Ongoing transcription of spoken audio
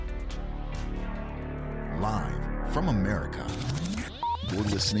Live from America, you're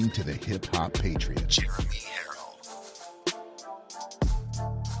listening to the Hip Hop Patriot, Jeremy Harrell.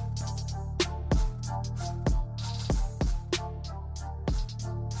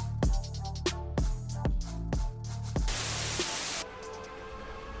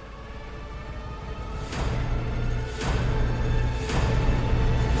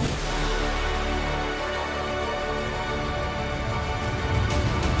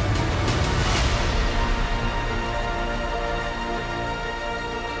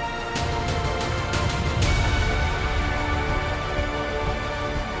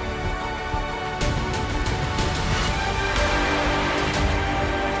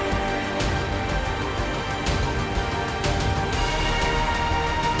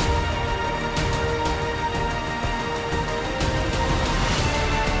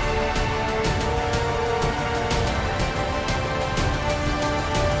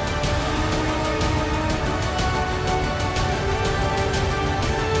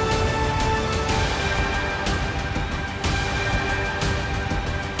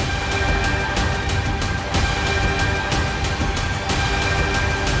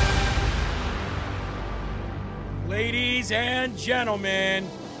 Ladies and gentlemen,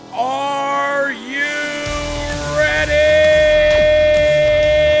 are you ready?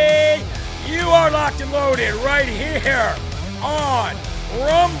 You are locked and loaded right here on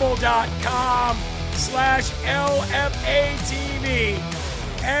rumble.com/LFATV.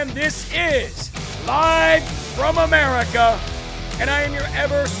 And this is Live from America. And I am your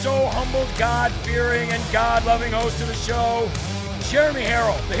ever so humbled, God-fearing, and God-loving host of the show, Jeremy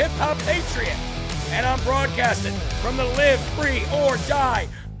Harrell, the Hip Hop Patriot. And I'm broadcasting from the Live Free or Die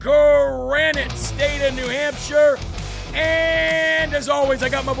Granite State of New Hampshire. And as always, I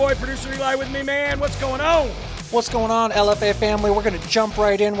got my boy, producer Eli, with me, man. What's going on? What's going on, LFA family? We're going to jump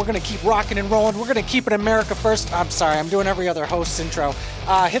right in. We're going to keep rocking and rolling. We're going to keep it America first. I'm sorry, I'm doing every other host's intro.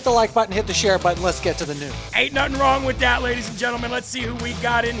 Hit the like button, hit the share button. Let's get to the news. Ain't nothing wrong with that, ladies and gentlemen. Let's see who we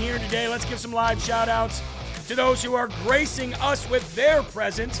got in here today. Let's give some live shout-outs to those who are gracing us with their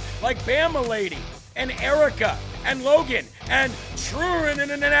presence, like Bama Lady, and Erica, and Logan, and Truman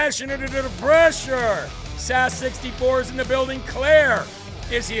International Pressure. Sass 64 is in the building. Claire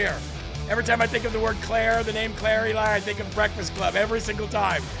is here. Every time I think of the word Claire, the name Claire Eli, I think of Breakfast Club every single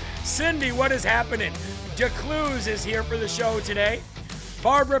time. Cindy, what is happening? DeCluse is here for the show today.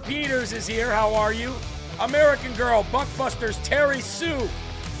 Barbara Peters is here. How are you? American Girl, Buckbusters, Terry Sue.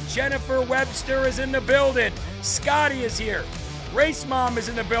 Jennifer Webster is in the building. Scotty is here. Race Mom is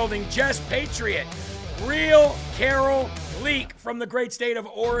in the building. Jess Patriot. Real Carol Leak from the great state of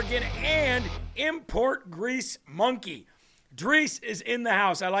Oregon, and Import Grease Monkey. Drees is in the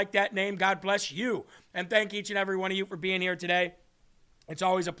house. I like that name. God bless you. And thank each and every one of you for being here today. It's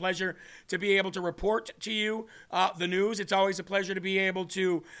always a pleasure to be able to report to you the news. It's always a pleasure to be able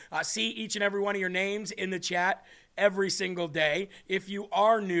to see each and every one of your names in the chat every single day. If you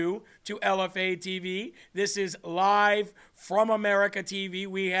are new to LFA TV, this is Live from America TV.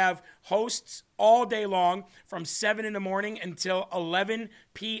 We have hosts all day long from 7 in the morning until 11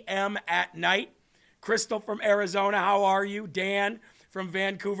 p.m. at night. Crystal from Arizona, how are you? Dan from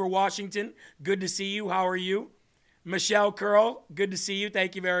Vancouver, Washington, good to see you. How are you? Michelle Curl, good to see you.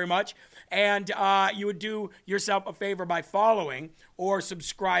 Thank you very much. And you would do yourself a favor by following or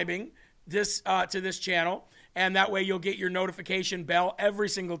subscribing to this channel. And that way you'll get your notification bell every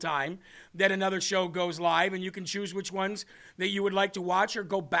single time that another show goes live. And you can choose which ones that you would like to watch or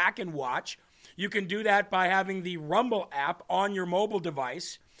go back and watch. You can do that by having the Rumble app on your mobile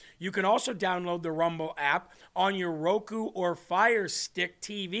device. You can also download the Rumble app on your Roku or Fire Stick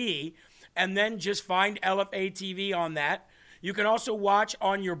TV, and then just find LFA TV on that. You can also watch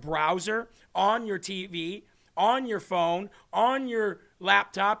on your browser, on your TV, on your phone, on your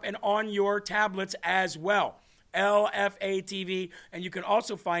laptop, and on your tablets as well. LFA TV. And you can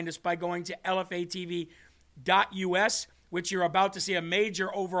also find us by going to lfatv.us, which you're about to see a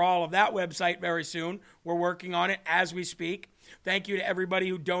major overhaul of that website very soon. We're working on it as we speak. Thank you to everybody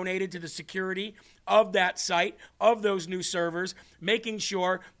who donated to the security of that site, of those new servers, making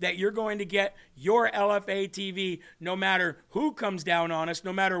sure that you're going to get your LFA TV no matter who comes down on us,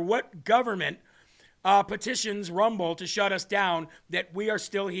 no matter what government petitions Rumble to shut us down, that we are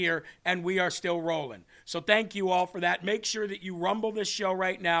still here and we are still rolling. So thank you all for that. Make sure that you Rumble this show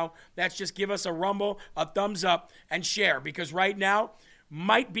right now. That's just give us a Rumble, a thumbs up, and share, because right now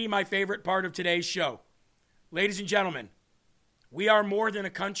might be my favorite part of today's show. Ladies and gentlemen, we are more than a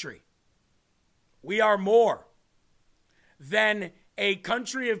country. We are more than a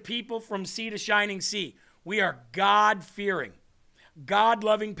country of people from sea to shining sea. We are God-fearing,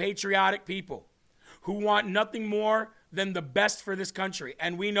 God-loving, patriotic people who want nothing more than the best for this country.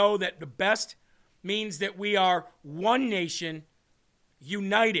 And we know that the best means that we are one nation,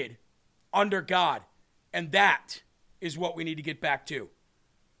 united under God. And that is what we need to get back to.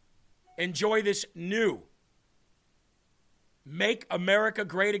 Enjoy this new Make America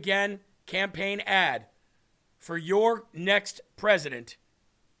Great Again campaign ad for your next president,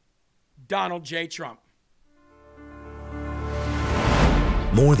 Donald J. Trump.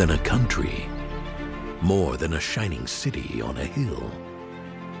 More than a country, more than a shining city on a hill.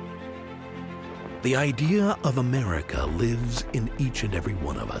 The idea of America lives in each and every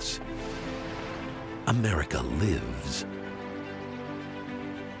one of us. America lives.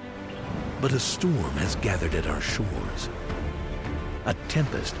 But a storm has gathered at our shores. A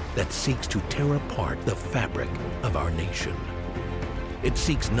tempest that seeks to tear apart the fabric of our nation. It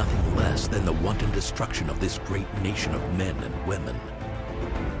seeks nothing less than the wanton destruction of this great nation of men and women.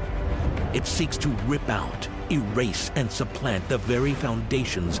 It seeks to rip out, erase, and supplant the very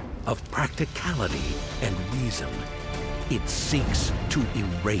foundations of practicality and reason. It seeks to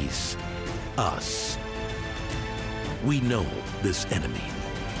erase us. We know this enemy.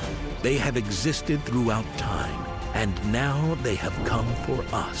 They have existed throughout time, and now they have come for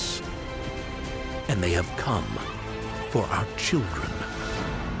us. And they have come for our children.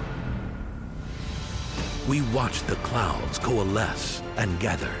 We watch the clouds coalesce and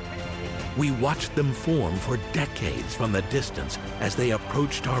gather. We watched them form for decades from a distance as they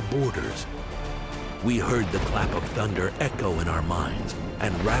approached our borders. We heard the clap of thunder echo in our minds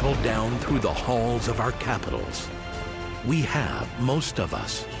and rattle down through the halls of our capitals. We have, most of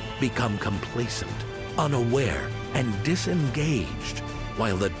us, become complacent, unaware, and disengaged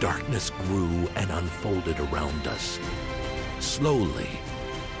while the darkness grew and unfolded around us. Slowly,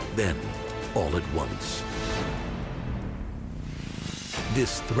 then all at once.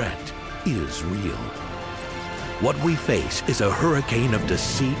 This threat is real. What we face is a hurricane of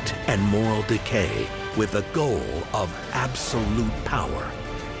deceit and moral decay with the goal of absolute power.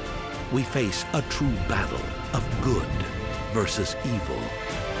 We face a true battle of good versus evil.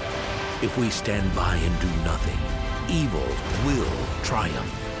 If we stand by and do nothing, evil will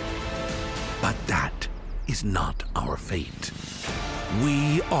triumph. But that is not our fate.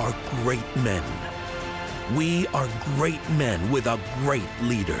 We are great men. We are great men with a great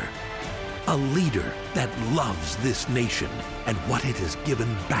leader. A leader that loves this nation and what it has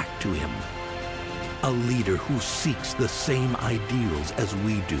given back to him. A leader who seeks the same ideals as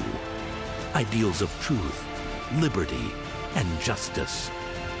we do. Ideals of truth, liberty, and justice.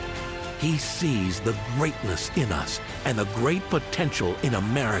 He sees the greatness in us and the great potential in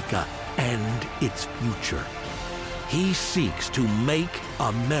America and its future. He seeks to make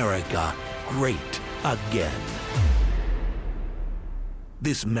America great again.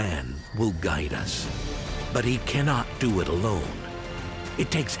 This man will guide us, but he cannot do it alone.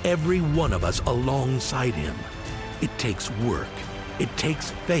 It takes every one of us alongside him. It takes work, it takes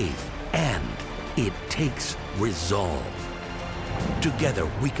faith, and it takes resolve. Together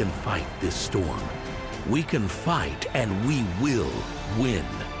we can fight this storm. We can fight and we will win.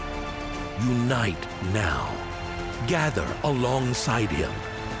 Unite now. Gather alongside him.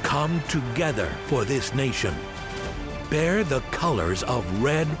 Come together for this nation. Bear the colors of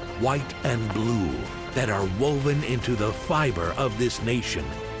red, white, and blue that are woven into the fiber of this nation,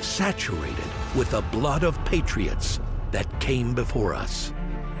 saturated with the blood of patriots that came before us.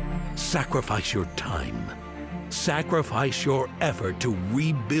 Sacrifice your time. Sacrifice your effort to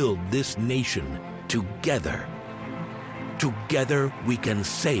rebuild this nation together. Together we can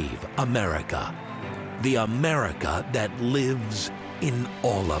save America. The America that lives in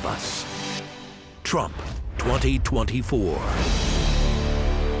all of us. Trump 2024.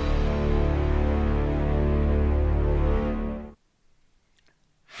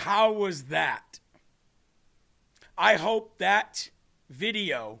 How was that? I hope that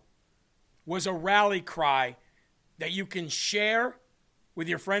video was a rally cry that you can share with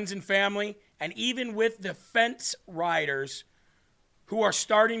your friends and family, and even with the fence riders who are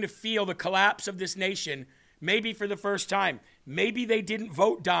starting to feel the collapse of this nation, maybe for the first time. Maybe they didn't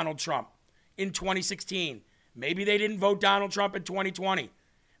vote Donald Trump in 2016. Maybe they didn't vote Donald Trump in 2020.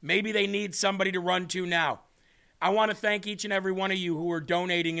 Maybe they need somebody to run to now. I want to thank each and every one of you who are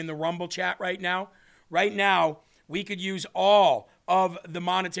donating in the Rumble chat right now. Right now, we could use all of the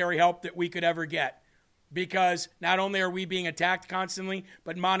monetary help that we could ever get, because not only are we being attacked constantly,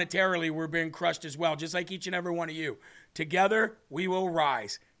 but monetarily we're being crushed as well, just like each and every one of you. Together, we will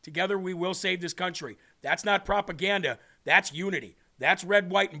rise. Together, we will save this country. That's not propaganda. That's unity. That's red,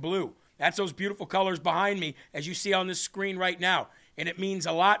 white, and blue. That's those beautiful colors behind me, as you see on this screen right now. and it means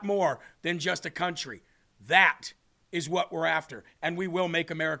a lot more than just a country. That is what we're after, and we will make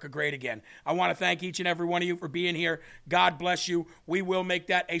America great again. I want to thank each and every one of you for being here. God bless you. We will make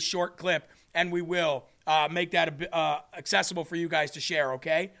that a short clip, and we will make that accessible for you guys to share,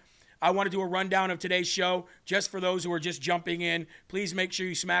 okay? I want to do a rundown of today's show just for those who are just jumping in. Please make sure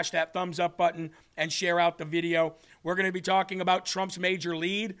you smash that thumbs up button and share out the video. We're going to be talking about Trump's major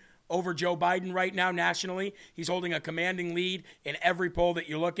lead over Joe Biden right now nationally. He's holding a commanding lead in every poll that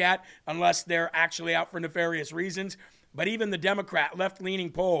you look at, unless they're actually out for nefarious reasons. But even the Democrat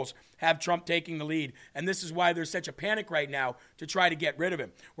left-leaning polls have Trump taking the lead. And this is why there's such a panic right now to try to get rid of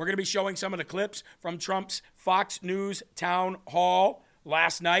him. We're going to be showing some of the clips from Trump's Fox News town hall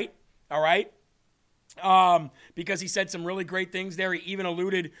last night, all right? Because he said some really great things there. He even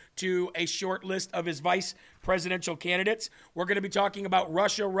alluded to a short list of his vice presidential candidates. We're going to be talking about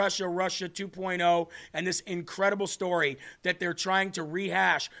Russia 2.0 and this incredible story that they're trying to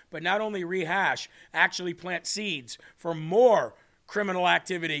rehash, but not only rehash, actually plant seeds for more criminal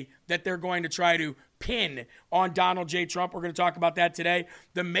activity that they're going to try to pin on Donald J. Trump. We're going to talk about that today.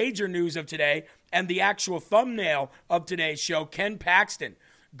 The major news of today and the actual thumbnail of today's show, Ken Paxton,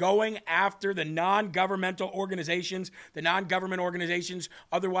 going after the non-government organizations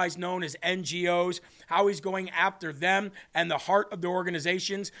otherwise known as NGOs, how he's going after them and the heart of the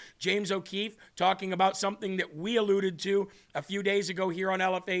organizations. James O'Keefe talking about something that we alluded to a few days ago here on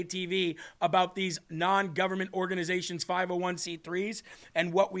LFA TV about these non-government organizations, 501c3s,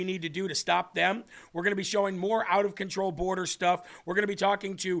 and what we need to do to stop them. We're going to be showing more out-of-control border stuff. We're going to be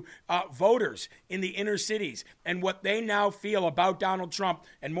talking to voters in the inner cities and what they now feel about Donald Trump,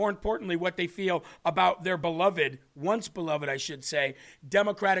 and more importantly, what they feel about their beloved, once beloved, I should say,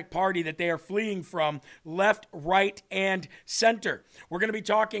 Democratic Party that they are fleeing from, left, right, and center. We're going to be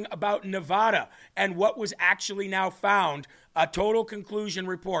talking about Nevada and what was actually now found, a total conclusion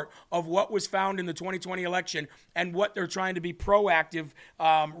report of what was found in the 2020 election and what they're trying to be proactive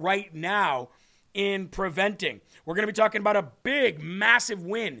right now in preventing. We're going to be talking about a big, massive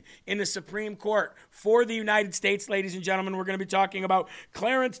win in the Supreme Court for the United States, ladies and gentlemen. We're going to be talking about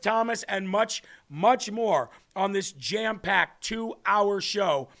Clarence Thomas and much, much more on this jam-packed 2-hour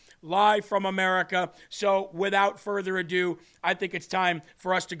show live from America. So without further ado, I think it's time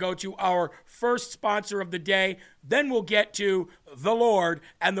for us to go to our first sponsor of the day. Then we'll get to the Lord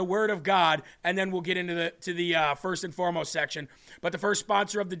and the Word of God, and then we'll get into the first and foremost section. But the first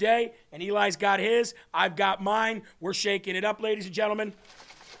sponsor of the day, and Eli's got his, I've got mine. We're shaking it up, ladies and gentlemen.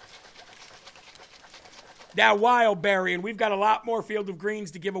 Now, Wild Berry, and we've got a lot more Field of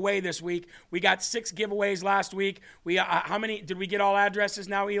Greens to give away this week. We got 6 giveaways last week. How many? Did we get all addresses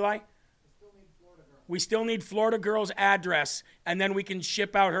now, Eli? We still need Florida Girl's address, and then we can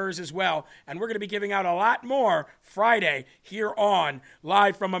ship out hers as well. And we're going to be giving out a lot more Friday here on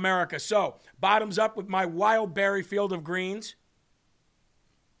Live from America. So, bottoms up with my Wild Berry Field of Greens.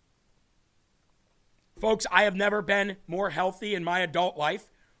 Folks, I have never been more healthy in my adult life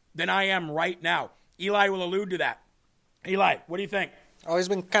than I am right now. Eli will allude to that. Eli, what do you think? Oh, he's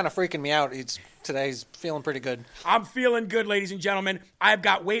been kind of freaking me out. Today's feeling pretty good. I'm feeling good, ladies and gentlemen. I've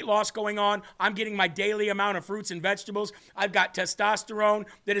got weight loss going on. I'm getting my daily amount of fruits and vegetables. I've got testosterone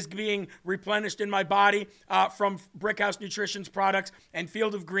that is being replenished in my body from Brickhouse Nutrition's products, and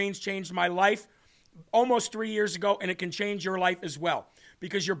Field of Greens changed my life almost 3 years ago, and it can change your life as well,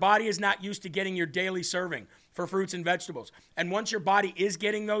 because your body is not used to getting your daily serving for fruits and vegetables. And once your body is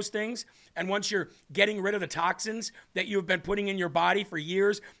getting those things, and once you're getting rid of the toxins that you've been putting in your body for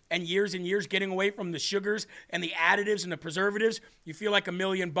years and years and years, getting away from the sugars and the additives and the preservatives, you feel like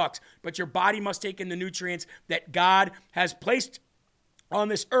 $1,000,000. But your body must take in the nutrients that God has placed on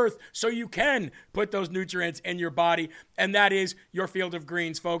this earth so you can put those nutrients in your body, and that is your Field of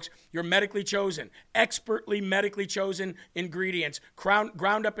Greens, folks. Your medically chosen, expertly medically chosen ingredients,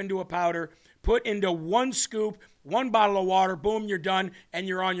 ground up into a powder, put into 1 scoop, 1 bottle of water, boom, you're done, and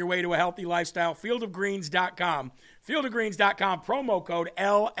you're on your way to a healthy lifestyle. Fieldofgreens.com. Fieldofgreens.com, promo code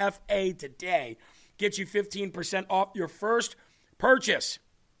LFA today. Gets you 15% off your first purchase.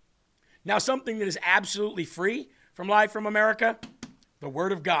 Now, something that is absolutely free from Live from America, the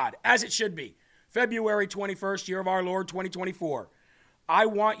Word of God, as it should be. February 21st, year of our Lord, 2024. I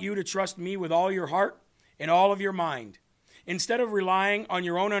want you to trust me with all your heart and all of your mind. Instead of relying on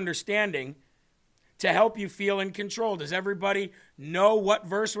your own understanding to help you feel in control. Does everybody know what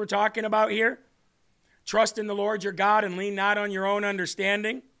verse we're talking about here? Trust in the Lord your God and lean not on your own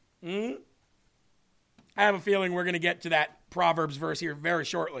understanding. I have a feeling we're going to get to that Proverbs verse here very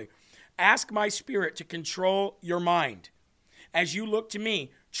shortly. Ask my Spirit to control your mind. As you look to me,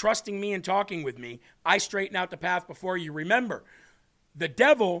 trusting me and talking with me, I straighten out the path before you. Remember, The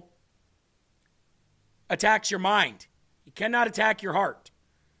devil attacks your mind. He cannot attack your heart.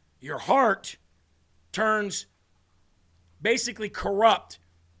 Your heart turns basically corrupt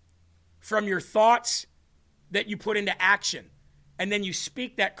from your thoughts that you put into action. And then you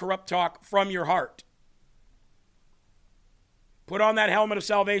speak that corrupt talk from your heart. Put on that helmet of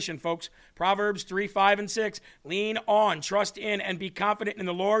salvation, folks. Proverbs 3, 5, and 6. Lean on, trust in, and be confident in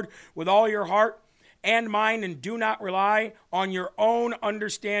the Lord with all your heart and mind, and do not rely on your own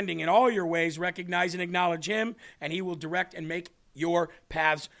understanding. In all your ways, recognize and acknowledge him, and he will direct and make your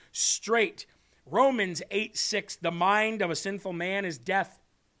paths straight. Romans 8, 6. The mind of a sinful man is death,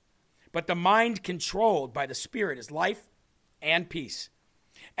 but the mind controlled by the Spirit is life and peace.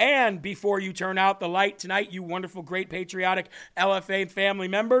 And before you turn out the light tonight, you wonderful, great, patriotic LFA family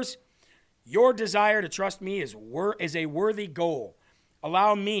members, your desire to trust me is a worthy goal.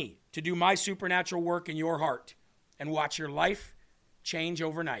 Allow me to do my supernatural work in your heart and watch your life change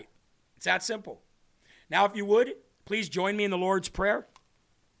overnight. It's that simple. Now, if you would, please join me in the Lord's Prayer.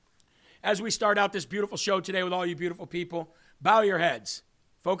 As we start out this beautiful show today with all you beautiful people, bow your heads.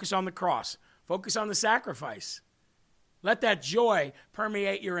 Focus on the cross. Focus on the sacrifice. Let that joy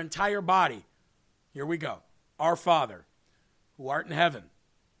permeate your entire body. Here we go. Our Father, who art in heaven,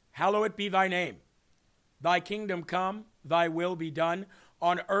 hallowed be thy name. Thy kingdom come, thy will be done,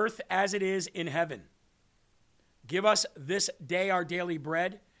 on earth as it is in heaven. Give us this day our daily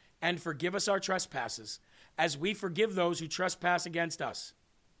bread, and forgive us our trespasses, as we forgive those who trespass against us.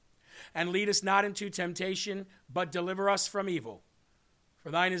 And lead us not into temptation, but deliver us from evil. For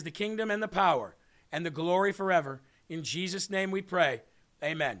thine is the kingdom and the power and the glory forever. In Jesus' name we pray.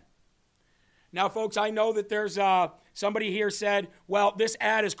 Amen. Now, folks, I know that there's somebody here said, well, this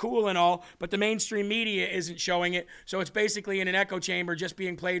ad is cool and all, but the mainstream media isn't showing it, so it's basically in an echo chamber just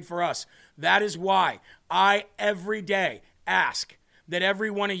being played for us. That is why I every day ask that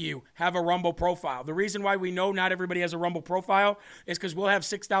every one of you have a Rumble profile. The reason why we know not everybody has a Rumble profile is because we'll have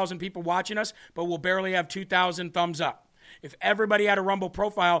 6,000 people watching us, but we'll barely have 2,000 thumbs up. If everybody had a Rumble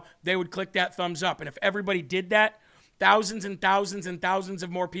profile, they would click that thumbs up. And if everybody did that, thousands and thousands and thousands of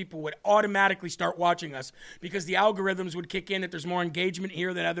more people would automatically start watching us, because the algorithms would kick in that there's more engagement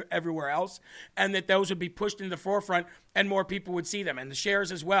here than everywhere else, and that those would be pushed into the forefront and more people would see them, and the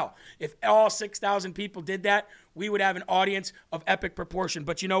shares as well. If all 6,000 people did that, we would have an audience of epic proportion.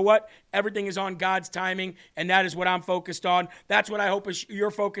 But you know what? Everything is on God's timing, and that is what I'm focused on. That's what I hope you're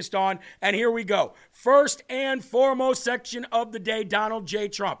focused on. And here we go. First and foremost section of the day, Donald J.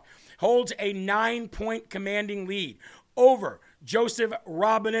 Trump holds a 9-point commanding lead over Joseph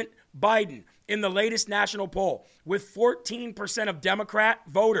Robinette Biden in the latest national poll, with 14% of Democrat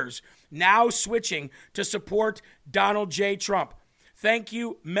voters now switching to support Donald J. Trump. Thank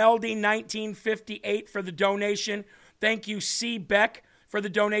you, Meldy1958, for the donation. Thank you, C. Beck, for the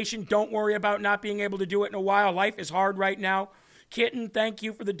donation. Don't worry about not being able to do it in a while. Life is hard right now. Kitten, thank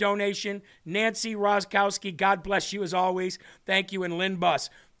you for the donation. Nancy Roskowski, God bless you as always. Thank you. And Lynn Buss,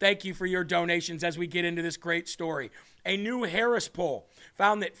 thank you for your donations as we get into this great story. A new Harris poll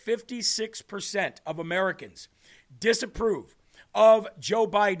found that 56% of Americans disapprove of Joe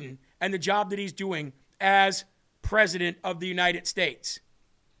Biden and the job that he's doing as President of the United States.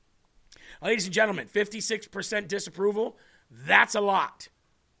 Ladies and gentlemen, 56% disapproval, that's a lot.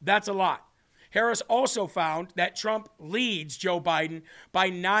 That's a lot. Harris also found that Trump leads Joe Biden by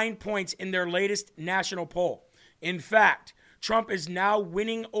 9 points in their latest national poll. In fact, Trump is now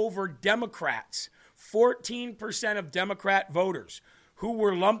winning over Democrats. 14% of Democrat voters who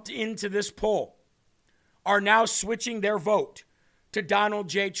were lumped into this poll are now switching their vote to Donald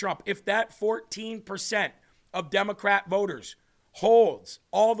J. Trump. If that 14% of Democrat voters holds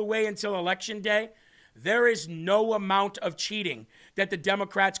all the way until Election Day, there is no amount of cheating that the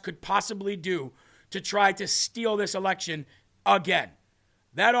Democrats could possibly do to try to steal this election again.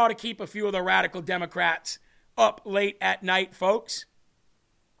 That ought to keep a few of the radical Democrats up late at night, folks.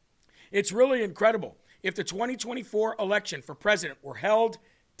 It's really incredible. If the 2024 election for president were held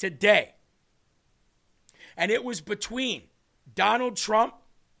today, and it was between Donald Trump,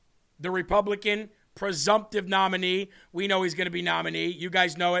 the Republican presumptive nominee, we know he's going to be nominee, you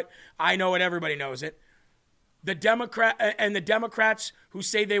guys know it, I know it, everybody knows it, the Democrats who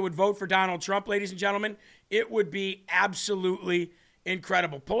say they would vote for Donald Trump, ladies and gentlemen, it would be absolutely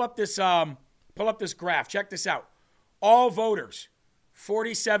incredible. Pull up this graph. Check this out. All voters,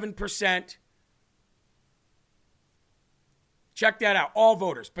 47%. Check that out. All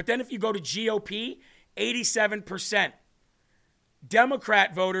voters. But then if you go to GOP, 87%.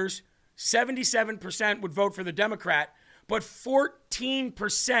 Democrat voters, 77% would vote for the Democrat, but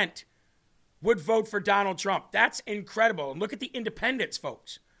 14% would vote for Donald Trump. That's incredible. And look at the independents,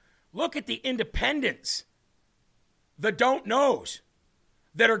 folks. Look at the independents, the don't knows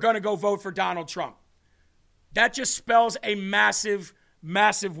that are going to go vote for Donald Trump. That just spells a massive,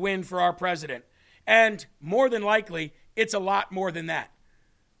 massive win for our president. And more than likely, it's a lot more than that.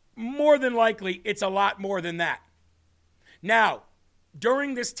 More than likely, it's a lot more than that. Now,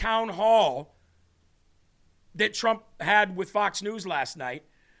 during this town hall that Trump had with Fox News last night,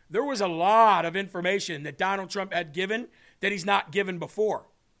 there was a lot of information that Donald Trump had given that he's not given before.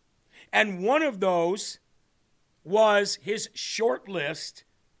 And one of those was his short list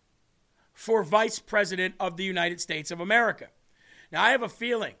for Vice President of the United States of America. Now, I have a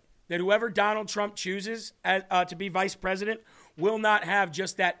feeling that whoever Donald Trump chooses to be Vice President will not have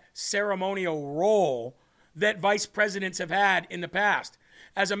just that ceremonial role that Vice Presidents have had in the past.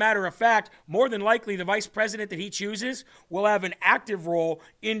 As a matter of fact, more than likely the Vice President that he chooses will have an active role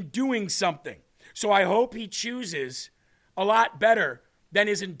in doing something. So I hope he chooses a lot better than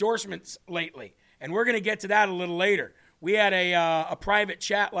his endorsements lately. And we're going to get to that a little later. We had a private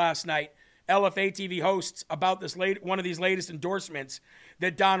chat last night, LFA TV hosts, about this one of these latest endorsements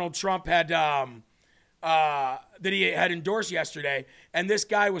that Donald Trump had that he had endorsed yesterday. And this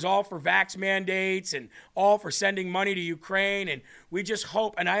guy was all for vax mandates and all for sending money to Ukraine. And we just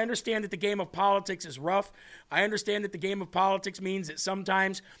hope, and I understand that the game of politics is rough. I understand that the game of politics means that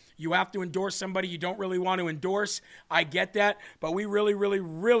sometimes you have to endorse somebody you don't really want to endorse. I get that. But we really, really,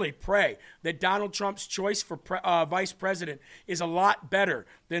 really pray that Donald Trump's choice for vice president is a lot better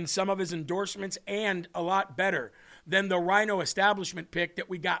than some of his endorsements and a lot better than the rhino establishment pick that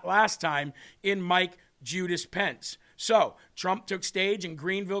we got last time in Mike Judas Pence. So Trump took stage in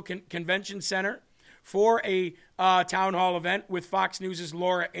Greenville Convention Center for a town hall event with Fox News'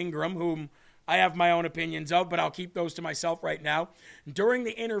 Laura Ingraham, whom I have my own opinions of, but I'll keep those to myself right now. During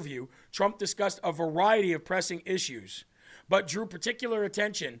the interview, Trump discussed a variety of pressing issues, but drew particular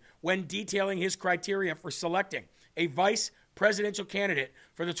attention when detailing his criteria for selecting a vice presidential candidate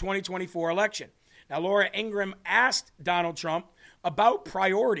for the 2024 election. Now, Laura Ingraham asked Donald Trump about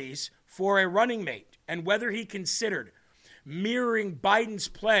priorities for a running mate and whether he considered mirroring Biden's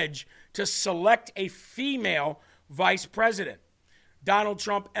pledge to select a female vice president. Donald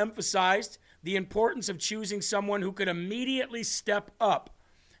Trump emphasized the importance of choosing someone who could immediately step up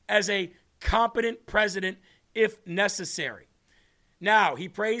as a competent president if necessary. Now, he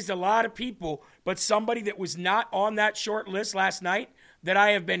praised a lot of people, but somebody that was not on that short list last night that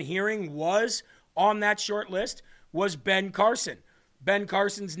I have been hearing was on that short list was Ben Carson. Ben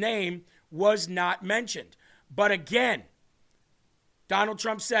Carson's name was not mentioned. But again, Donald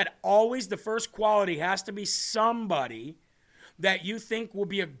Trump said always the first quality has to be somebody that you think will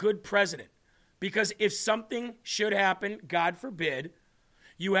be a good president. Because if something should happen, God forbid,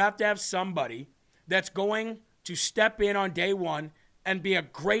 you have to have somebody that's going to step in on day one and be a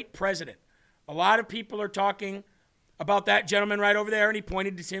great president. A lot of people are talking about that gentleman right over there, and he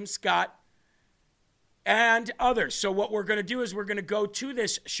pointed to Tim Scott and others. So what we're going to do is we're going to go to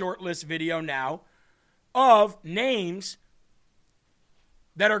this short list video now of names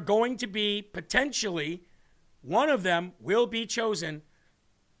that are going to be potentially, one of them will be chosen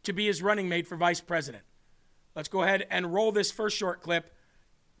to be his running mate for vice president. Let's go ahead and roll this first short clip.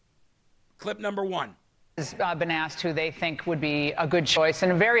 Clip number one. Has been asked who they think would be a good choice,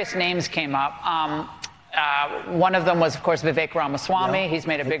 and various names came up. One of them was, of course, Vivek Ramaswamy. Yeah. He's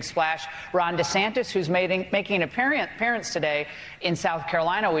made a big splash. Ron DeSantis, who's making an appearance today in South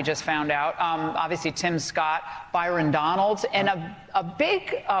Carolina, we just found out. Obviously, Tim Scott, Byron Donalds, and a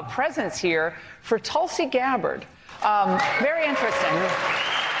big presence here for Tulsi Gabbard. Very interesting.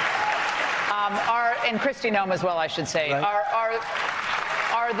 And Kristi Noem as well, I should say. Right.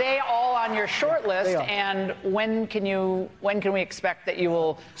 Are they all on your short list? And when can we expect that you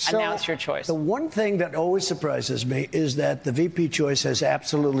will announce your choice? The one thing that always surprises me is that the VP choice has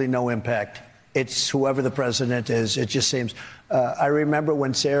absolutely no impact. It's whoever the president is. It just seems. I remember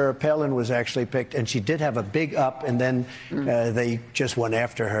when Sarah Palin was actually picked, and she did have a big up, and then they just went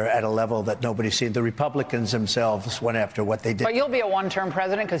after her at a level that nobody's seen. The Republicans themselves went after what they did. But you'll be a one-term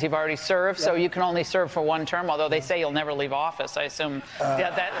president because you've already served, so you can only serve for one term, although they say you'll never leave office. I assume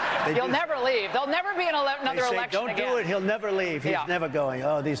that you'll never leave. There'll never be another election again. Don't do it. He'll never leave. He's never going.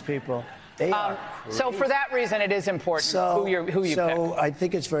 Oh, these people. So for that reason, it is important who you pick. So I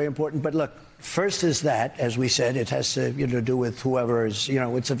think it's very important. But look, First is that, as we said, it has to do with whoever is,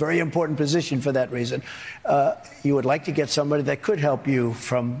 it's a very important position for that reason. You would like to get somebody that could help you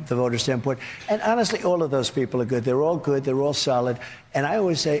from the voter standpoint. And honestly, all of those people are good. They're all good. They're all solid. And I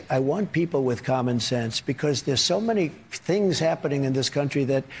always say I want people with common sense because there's so many things happening in this country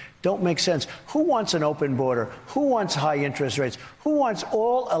that don't make sense. Who wants an open border? Who wants high interest rates? Who wants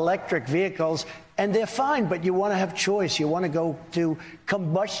all electric vehicles? And they're fine, but you want to have choice. You want to go to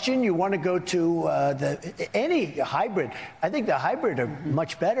combustion. You want to go to any hybrid. I think the hybrid are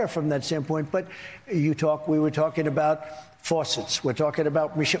much better from that standpoint. But we were talking about faucets. We're talking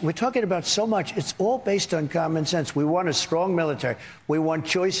about so much. It's all based on common sense. We want a strong military. We want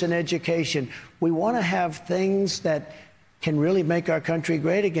choice in education. We want to have things that can really make our country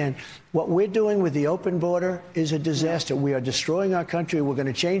great again. What we're doing with the open border is a disaster. We are destroying our country. We're going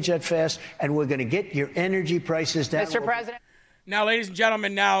to change that fast, and we're going to get your energy prices down. Mr. President. Now, ladies and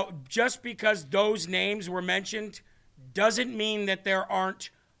gentlemen, just because those names were mentioned doesn't mean that there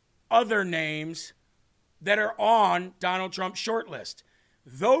aren't other names that are on Donald Trump's short list.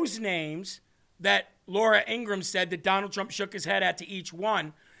 Those names that Laura Ingraham said that Donald Trump shook his head at to each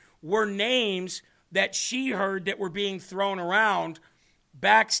one were names that she heard that were being thrown around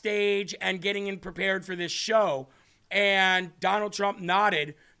backstage and getting prepared for this show. And Donald Trump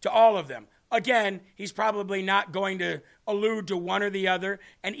nodded to all of them. Again, he's probably not going to allude to one or the other.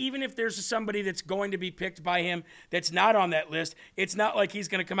 And even if there's somebody that's going to be picked by him that's not on that list, it's not like he's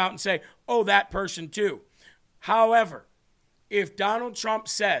going to come out and say, oh, that person too. However, if Donald Trump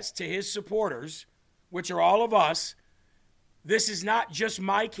says to his supporters, which are all of us, this is not just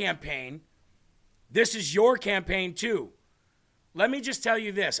my campaign, this is your campaign too. Let me just tell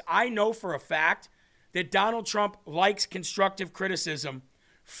you this. I know for a fact that Donald Trump likes constructive criticism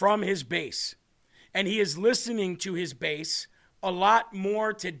from his base. And he is listening to his base a lot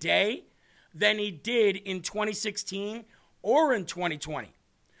more today than he did in 2016 or in 2020.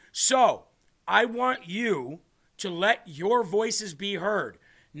 So I want you to let your voices be heard,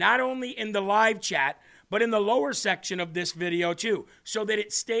 not only in the live chat, but in the lower section of this video too, so that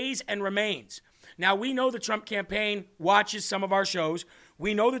it stays and remains. Now, we know the Trump campaign watches some of our shows.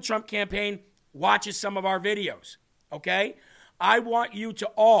 We know the Trump campaign watches some of our videos, okay? I want you to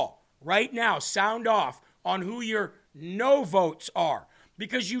all, right now, sound off on who your no votes are,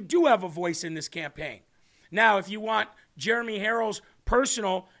 because you do have a voice in this campaign. Now, if you want Jeremy Harrell's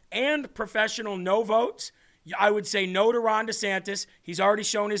personal and professional no votes, I would say no to Ron DeSantis. He's already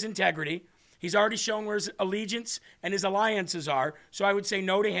shown his integrity. He's already shown where his allegiance and his alliances are, so I would say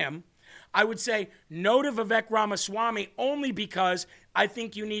no to him. I would say no to Vivek Ramaswamy only because I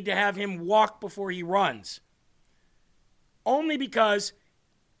think you need to have him walk before he runs. Only because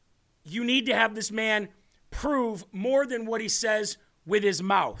you need to have this man prove more than what he says with his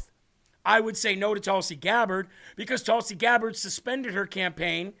mouth. I would say no to Tulsi Gabbard because Tulsi Gabbard suspended her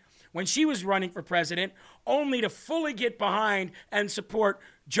campaign when she was running for president only to fully get behind and support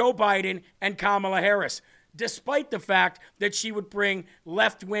Joe Biden and Kamala Harris, despite the fact that she would bring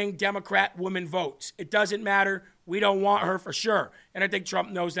left-wing Democrat women votes. It doesn't matter. We don't want her for sure. And I think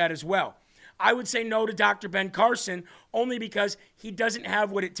Trump knows that as well. I would say no to Dr. Ben Carson only because he doesn't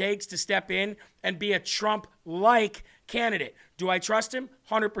have what it takes to step in and be a Trump-like candidate. Do I trust him?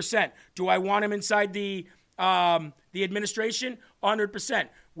 100%. Do I want him inside the administration? 100%.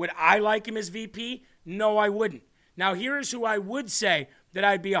 Would I like him as VP? No, I wouldn't. Now, here's who I would say that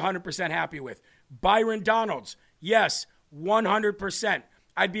I'd be 100% happy with. Byron Donalds, yes, 100%.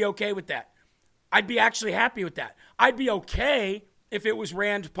 I'd be okay with that. I'd be actually happy with that. I'd be okay if it was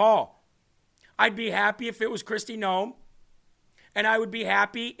Rand Paul. I'd be happy if it was Kristi Noem. And I would be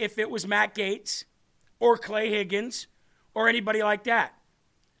happy if it was Matt Gaetz or Clay Higgins or anybody like that.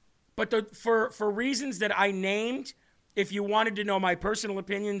 But for reasons that I named, if you wanted to know my personal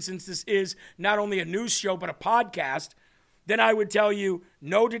opinion, since this is not only a news show but a podcast, then I would tell you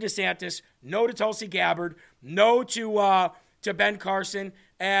no to DeSantis, no to Tulsi Gabbard, no to Ben Carson,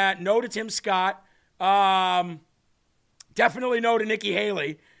 and no to Tim Scott. Definitely no to Nikki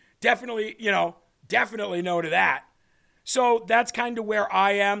Haley. Definitely no to that. So that's kind of where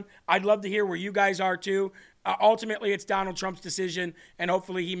I am. I'd love to hear where you guys are too. Ultimately, it's Donald Trump's decision, and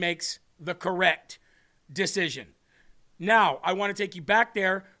hopefully he makes the correct decision. Now, I want to take you back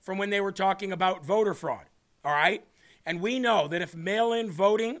there from when they were talking about voter fraud, all right? And we know that if mail-in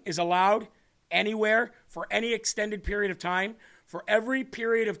voting is allowed anywhere for any extended period of time, for every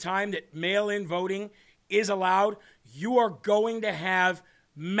period of time that mail-in voting is allowed, you are going to have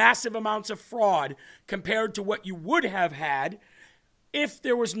massive amounts of fraud compared to what you would have had if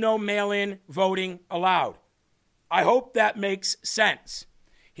there was no mail-in voting allowed. I hope that makes sense.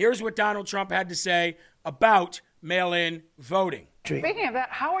 Here's what Donald Trump had to say about mail-in voting. Speaking of that,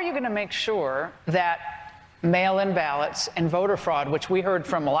 how are you going to make sure that mail-in ballots and voter fraud, which we heard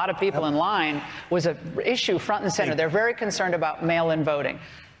from a lot of people in line, was an issue front and center? They're very concerned about mail-in voting.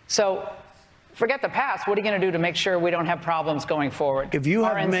 So forget the past. What are you going to do to make sure we don't have problems going forward? If you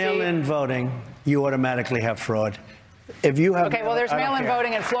have mail-in voting, you automatically have fraud. If you have well, there's mail-in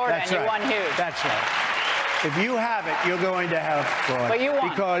voting in Florida, and you won huge. That's right. If you have it, you're going to have fraud. But you won.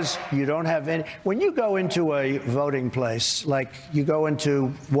 Because you don't have any. When you go into a voting place, like you go into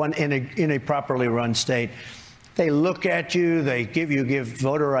one in a properly run state, they look at you, they give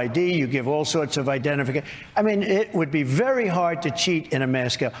voter ID, you give all sorts of identification. I mean, it would be very hard to cheat in a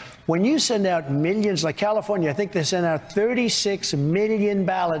mass scale. When you send out millions, like California, I think they sent out 36 million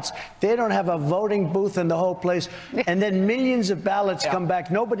ballots. They don't have a voting booth in the whole place. And then millions of ballots come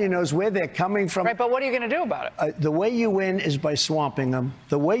back. Nobody knows where they're coming from. Right, but what are you going to do about it? The way you win is by swamping them.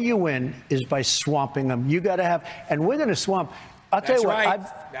 The way you win is by swamping them. You got to have, and we're going to swamp. I'll tell you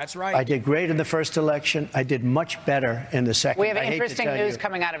what, That's right. I did great in the first election. I did much better in the second. We have interesting news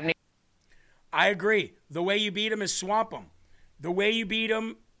coming out of New York. I agree. The way you beat them is swamp them. The way you beat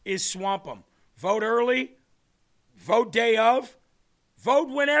them is swamp them. Vote early, vote day of, vote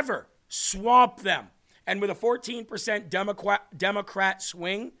whenever. Swamp them. And with a 14% Democrat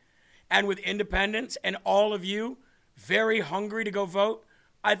swing, and with independents and all of you very hungry to go vote,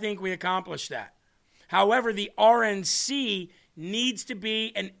 I think we accomplished that. However, the RNC needs to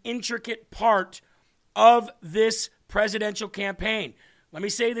be an intricate part of this presidential campaign. Let me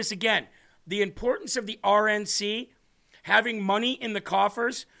say this again. The importance of the RNC having money in the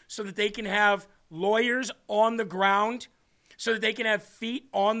coffers so that they can have lawyers on the ground, so that they can have feet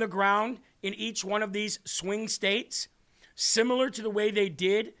on the ground in each one of these swing states, similar to the way they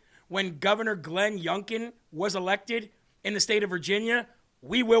did when Governor Glenn Youngkin was elected in the state of Virginia.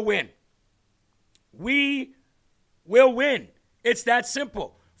 We will win. We will win. It's that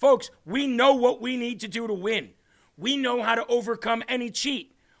simple. Folks, we know what we need to do to win. We know how to overcome any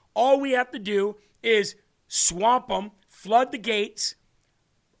cheat. All we have to do is swamp them, flood the gates,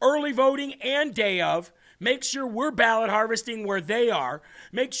 early voting and day of, make sure we're ballot harvesting where they are,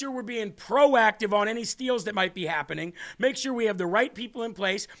 make sure we're being proactive on any steals that might be happening, make sure we have the right people in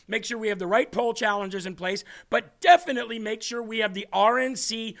place, make sure we have the right poll challengers in place, but definitely make sure we have the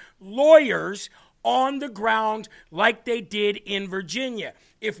RNC lawyers on the ground like they did in Virginia.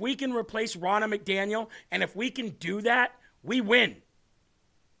 If we can replace Ronna McDaniel, and if we can do that, we win.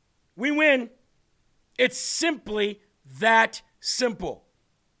 We win. It's simply that simple.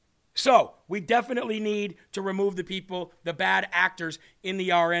 So we definitely need to remove the people, the bad actors in the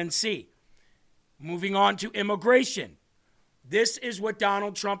RNC. Moving on to immigration. This is what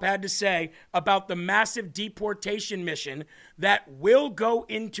Donald Trump had to say about the massive deportation mission that will go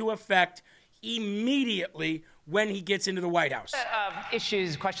into effect immediately when he gets into the White House.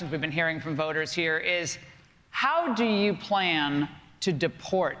 Questions we've been hearing from voters here is, how do you plan to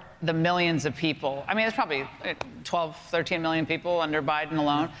deport the millions of people? I mean, there's probably 12, 13 million people under Biden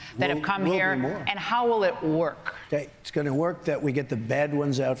alone that have come here. And how will it work? It's going to work that we get the bad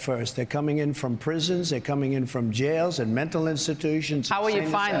ones out first. They're coming in from prisons. They're coming in from jails and mental institutions. How will you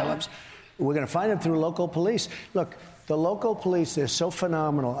find them? We're going to find them through local police. Look, the local police, they're so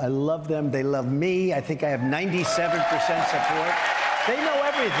phenomenal. I love them. They love me. I think I have 97% support. They know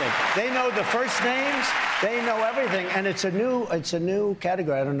everything. They know the first names. They know everything. And it's a new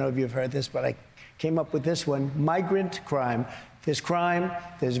category. I don't know if you've heard this, but I came up with this one: migrant crime. There's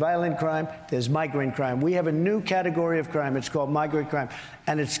violent crime, there's migrant crime. We have a new category of crime. It's called migrant crime.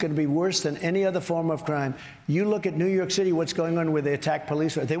 And it's going to be worse than any other form of crime. You look at New York City, what's going on where they attack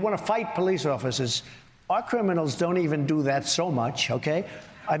police. They want to fight police officers. Our criminals don't even do that so much, okay?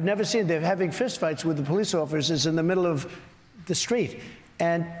 I've never seen, they're having fistfights with the police officers in the middle of the street.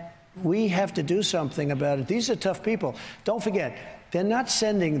 And we have to do something about it. These are tough people. Don't forget, they're not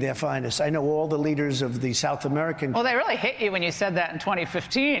sending their finest. I know all the leaders of the South American. Well, they really hit you when you said that in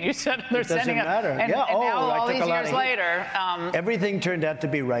 2015. You said they're sending it. Doesn't matter. And now, all these years later. Everything turned out to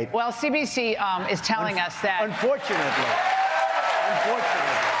be right. Well, CBC is telling us that. Unfortunately.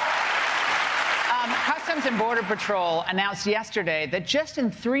 Customs and Border Patrol announced yesterday that just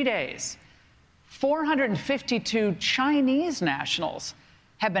in 3 days, 452 Chinese nationals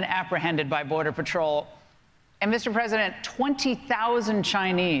have been apprehended by Border Patrol. And, Mr. President, 20,000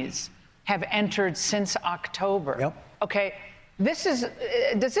 Chinese have entered since October. Yep. Okay, does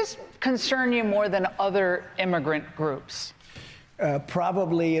this concern you more than other immigrant groups?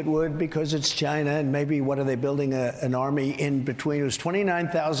 Probably it would, because it's China, and maybe what are they building an army in between? It was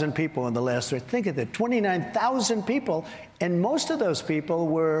 29,000 people in the last three. Think of it, 29,000 people, and most of those people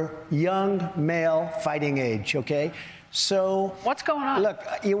were young, male, fighting age, okay? So what's going on? Look,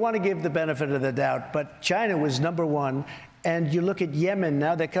 you want to give the benefit of the doubt, but China was number one. And you look at Yemen,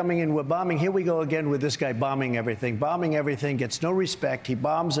 now they're coming in with bombing. Here we go again with this guy bombing everything, gets no respect. He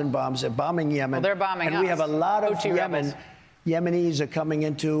bombs and bombs, and bombing Yemen. Well, they're bombing and us. We have a lot of rebels. Yemenis are coming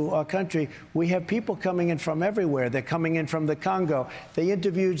into our country. We have people coming in from everywhere. They're coming in from the Congo. They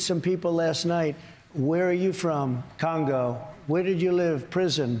interviewed some people last night. Where are you from? Congo. Where did you live?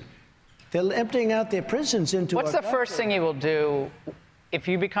 Prison. They're emptying out their prisons into What's our the first thing you will do if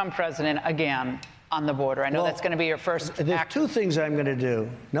you become president again on the border? I know that's going to be your first There's act. two things I'm going to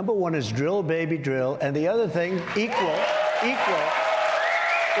do. Number one is drill, baby, drill. And the other thing, equal,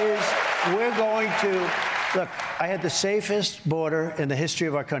 is we're going to, look, I had the safest border in the history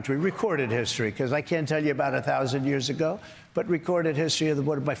of our country, recorded history, because I can't tell you about 1,000 years ago, but recorded history of the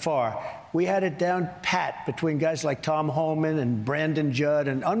border by far. We had it down pat between guys like Tom Homan and Brandon Judd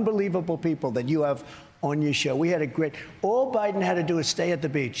and unbelievable people that you have on your show. We had a great, all Biden had to do is stay at the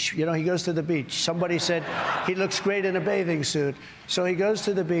beach. You know, he goes to the beach. Somebody said he looks great in a bathing suit. So he goes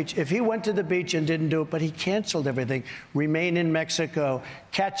to the beach. If he went to the beach and didn't do it, but he canceled everything, remain in Mexico,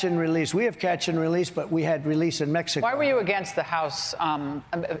 catch and release. We have catch and release, but we had release in Mexico. Why were you against the House,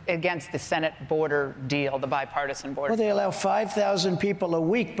 against the Senate border deal, the bipartisan border? Well, they allow 5,000 people a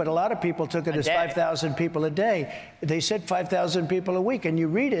week, but a lot of people took it as 5,000 people a day. They said 5,000 people a week, and you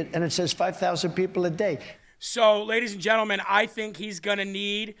read it, and it says 5,000 people a day. So, ladies and gentlemen, I think he's going to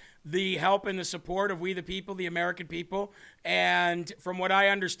need the help and the support of we the people, the American people. And from what I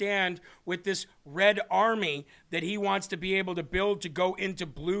understand, with this red army that he wants to be able to build to go into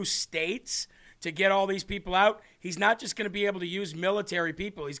blue states to get all these people out, he's not just going to be able to use military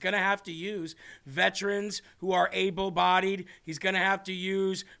people. He's going to have to use veterans who are able-bodied. He's going to have to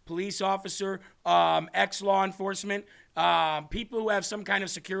use police officer, ex-law enforcement, people who have some kind of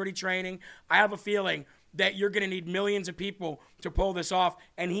security training. I have a feeling that you're going to need millions of people to pull this off,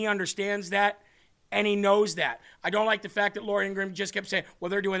 and he understands that, and he knows that. I don't like the fact that Laura Ingraham just kept saying, well,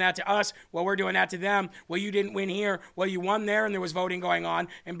 they're doing that to us, well, we're doing that to them, well, you didn't win here, well, you won there, and there was voting going on,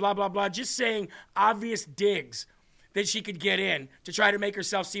 and blah, blah, blah, just saying obvious digs that she could get in to try to make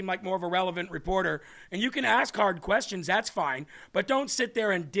herself seem like more of a relevant reporter. And you can ask hard questions, that's fine, but don't sit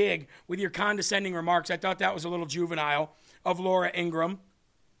there and dig with your condescending remarks. I thought that was a little juvenile of Laura Ingraham.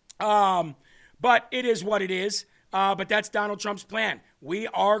 But it is what it is. But that's Donald Trump's plan. We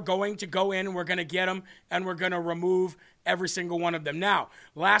are going to go in and we're going to get them and we're going to remove every single one of them. Now,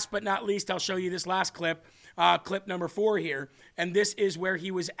 last but not least, I'll show you this last clip, clip number 4 here. And this is where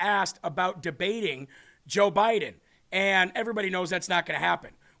he was asked about debating Joe Biden. And everybody knows that's not going to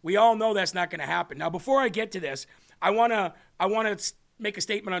happen. We all know that's not going to happen. Now, before I get to this, I want to make a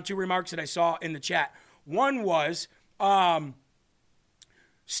statement on 2 remarks that I saw in the chat. One was,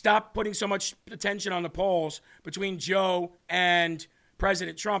 stop putting so much attention on the polls between Joe and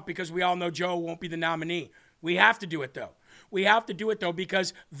President Trump, because we all know Joe won't be the nominee. We have to do it, though. We have to do it, though,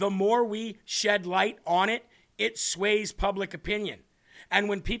 because the more we shed light on it, it sways public opinion. And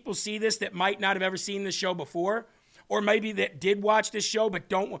when people see this that might not have ever seen this show before, or maybe that did watch this show but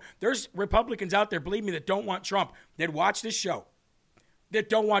don't, there's Republicans out there, believe me, that don't want Trump, that watch this show, that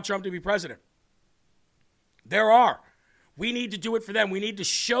don't want Trump to be president. There are. We need to do it for them. We need to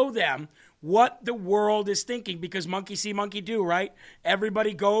show them what the world is thinking, because monkey see, monkey do, right?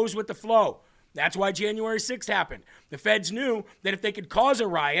 Everybody goes with the flow. That's why January 6th happened. The feds knew that if they could cause a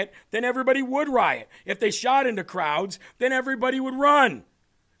riot, then everybody would riot. If they shot into crowds, then everybody would run.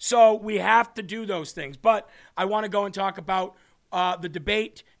 So we have to do those things. But I want to go and talk about the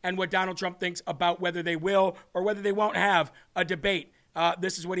debate and what Donald Trump thinks about whether they will or whether they won't have a debate.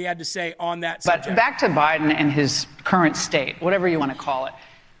 This is what he had to say on that subject. But back to Biden and his current state, whatever you want to call it.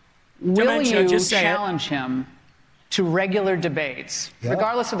 Will you challenge him to regular debates,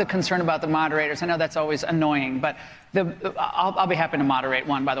 regardless of the concern about the moderators? I know that's always annoying, but I'll be happy to moderate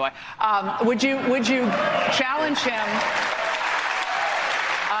one, by the way. Would you challenge him?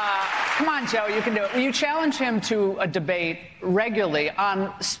 Come on, Joe, you can do it. Will you challenge him to a debate regularly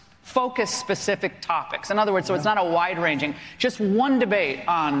on focus specific topics? In other words, so it's not a wide-ranging, just one debate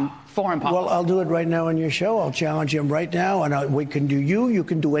on foreign policy. Well, I'll do it right now on your show. I'll challenge him right now, and we can do you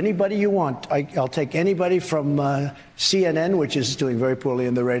can do anybody you want. I'll take anybody from CNN, which is doing very poorly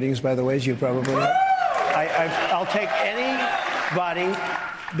in the ratings, by the way, as you probably know. I'll take anybody,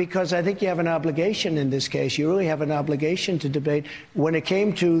 because I think you have an obligation in this case. You really have an obligation to debate. When it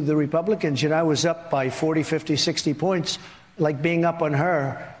came to the Republicans, I was up by 40, 50, 60 points like being up on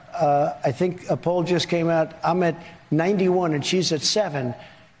her. I think a poll just came out. I'm at 91 and she's at 7.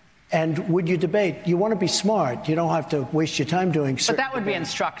 And would you debate? You want to be smart. You don't have to waste your time doing certain But that would be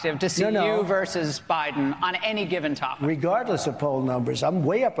instructive to see you versus Biden on any given topic. Regardless of poll numbers. I'm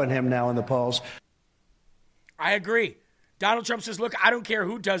way up on him now in the polls. I agree. Donald Trump says, look, I don't care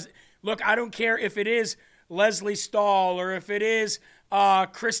who does it. Look, I don't care if it is Leslie Stahl or if it is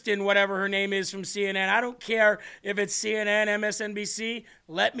Kristen, whatever her name is from CNN. I don't care if it's CNN, MSNBC.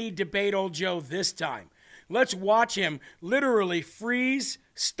 Let me debate old Joe this time. Let's watch him literally freeze,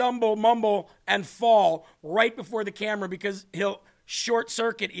 stumble, mumble, and fall right before the camera because he'll short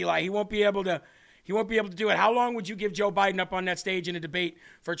circuit Eli. He won't be able to do it. How long would you give Joe Biden up on that stage in a debate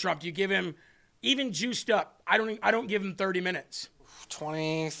for Trump? Do you give him even juiced up? I don't give him 30 minutes.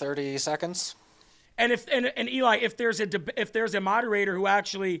 20, 30 seconds. And Eli, if there's a moderator who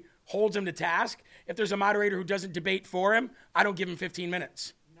actually holds him to task, if there's a moderator who doesn't debate for him, I don't give him 15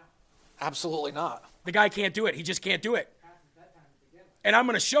 minutes. No. Absolutely not. The guy can't do it. He just can't do it. And I'm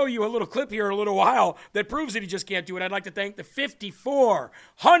going to show you a little clip here in a little while that proves that he just can't do it. I'd like to thank the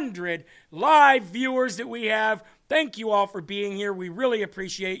 5,400 live viewers that we have. Thank you all for being here. We really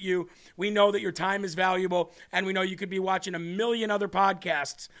appreciate you. We know that your time is valuable, and we know you could be watching a million other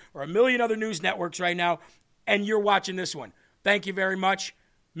podcasts or a million other news networks right now, and you're watching this one. Thank you very much.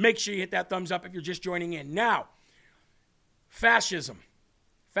 Make sure you hit that thumbs up if you're just joining in. Now, fascism.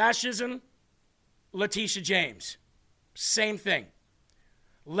 Fascism, Letitia James. Same thing.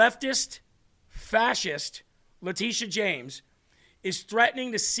 Leftist, fascist Letitia James is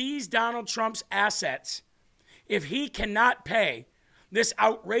threatening to seize Donald Trump's assets if he cannot pay this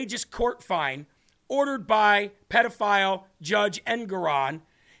outrageous court fine ordered by pedophile Judge Engoron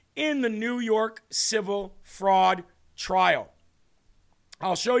in the New York civil fraud trial.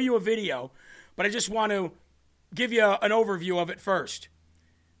 I'll show you a video, but I just want to give you an overview of it first.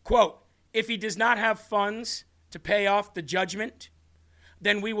 Quote, if he does not have funds to pay off the judgment,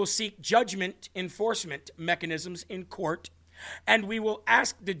 then we will seek judgment enforcement mechanisms in court, and we will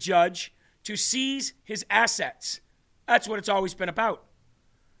ask the judge to seize his assets. That's what it's always been about.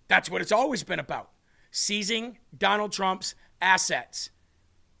 That's what it's always been about. Seizing Donald Trump's assets.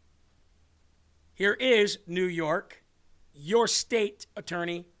 Here is New York, your state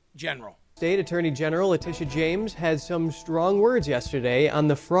attorney general. State Attorney General Letitia James had some strong words yesterday on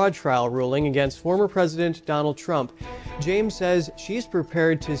the fraud trial ruling against former President Donald Trump. James says she's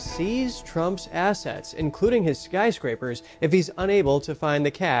prepared to seize Trump's assets, including his skyscrapers, if he's unable to find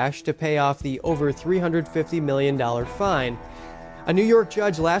the cash to pay off the over $350 million fine. A New York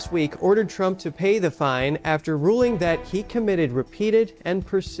judge last week ordered Trump to pay the fine after ruling that he committed repeated and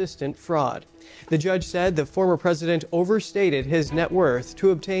persistent fraud. The judge said the former president overstated his net worth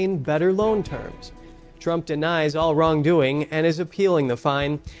to obtain better loan terms. Trump denies all wrongdoing and is appealing the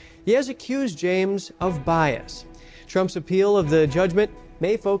fine. He has accused James of bias. Trump's appeal of the judgment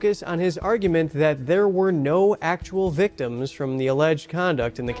may focus on his argument that there were no actual victims from the alleged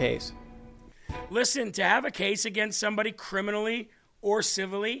conduct in the case. Listen, to have a case against somebody criminally or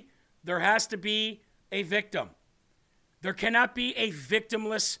civilly, there has to be a victim. There cannot be a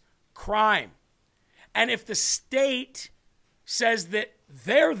victimless crime. And if the state says that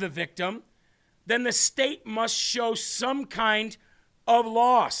they're the victim, then the state must show some kind of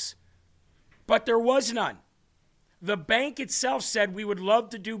loss. But there was none. The bank itself said we would love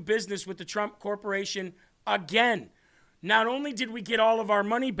to do business with the Trump Corporation again. Not only did we get all of our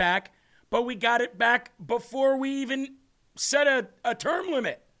money back, but we got it back before we even set a term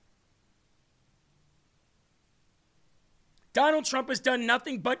limit. Donald Trump has done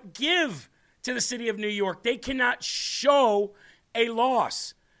nothing but give to the city of New York. They cannot show a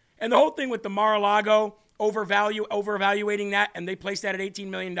loss. And the whole thing with the Mar-a-Lago overvaluating that, and they placed that at $18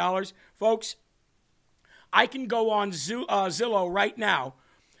 million. Folks, I can go on Zillow right now,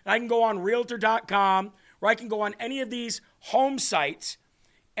 and I can go on Realtor.com, or I can go on any of these home sites,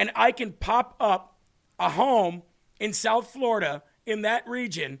 and I can pop up a home in South Florida in that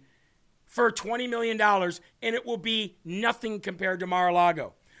region for $20 million, and it will be nothing compared to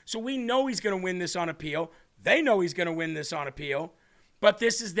Mar-a-Lago. So we know he's going to win this on appeal. They know he's going to win this on appeal. But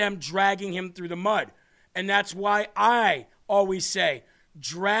this is them dragging him through the mud. And that's why I always say,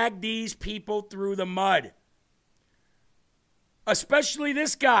 drag these people through the mud. Especially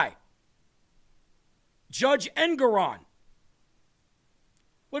this guy, Judge Engoron.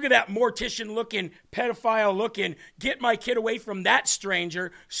 Look at that mortician-looking, pedophile-looking, get my kid away from that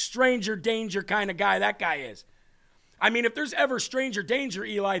stranger danger kind of guy that guy is. I mean, if there's ever stranger danger,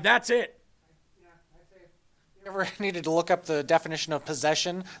 Eli, that's it. If you ever needed to look up the definition of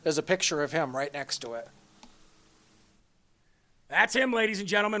possession, there's a picture of him right next to it. That's him, ladies and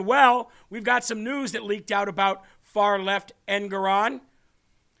gentlemen. Well, we've got some news that leaked out about far-left Engeron,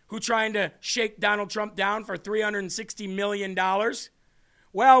 who trying to shake Donald Trump down for $360 million.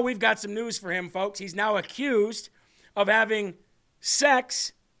 Well, we've got some news for him, folks. He's now accused of having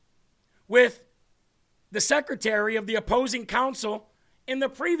sex with the secretary of the opposing counsel in the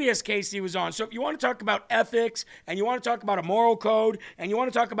previous case he was on. So if you want to talk about ethics and you want to talk about a moral code and you want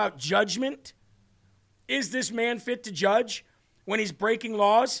to talk about judgment, is this man fit to judge when he's breaking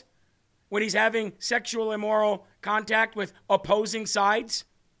laws, when he's having sexual immoral contact with opposing sides?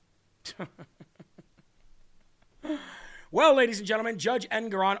 Well, ladies and gentlemen, Judge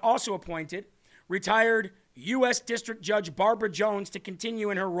Engeron also appointed retired U.S. District Judge Barbara Jones to continue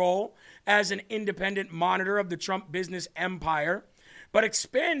in her role as an independent monitor of the Trump business empire, but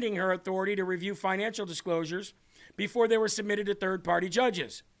expanding her authority to review financial disclosures before they were submitted to third-party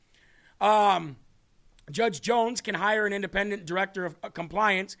judges. Judge Jones can hire an independent director of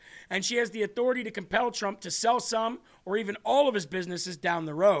compliance, and she has the authority to compel Trump to sell some or even all of his businesses down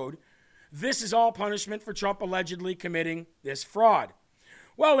the road. This is all punishment for Trump allegedly committing this fraud.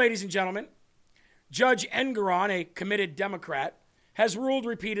 Well, ladies and gentlemen, Judge Engeron, a committed Democrat, has ruled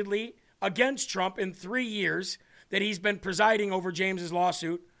repeatedly against Trump in 3 years that he's been presiding over James's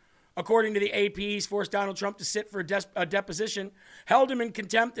lawsuit. According to the AP, he's forced Donald Trump to sit for a deposition, held him in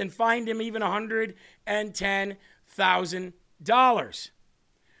contempt, and fined him even $110,000.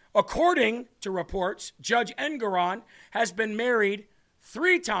 According to reports, Judge Engeron has been married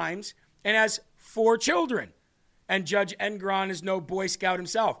 3 times and has 4 children. And Judge Engeron is no Boy Scout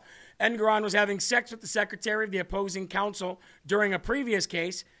himself. Engeron was having sex with the secretary of the opposing counsel during a previous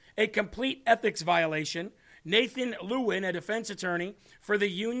case, a complete ethics violation. Nathan Lewin, a defense attorney for the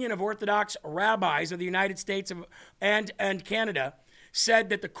Union of Orthodox Rabbis of the United States and Canada, said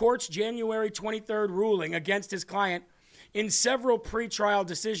that the court's January 23rd ruling against his client in several pretrial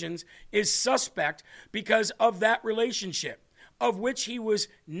decisions is suspect because of that relationship, of which he was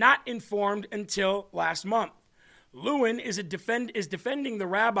not informed until last month. Lewin is defending the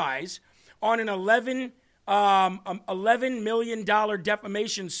rabbis on an $11 million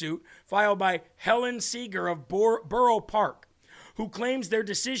defamation suit filed by Helen Seeger of Borough Park, who claims their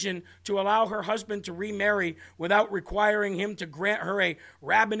decision to allow her husband to remarry without requiring him to grant her a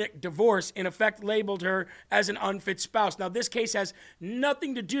rabbinic divorce in effect labeled her as an unfit spouse. Now, this case has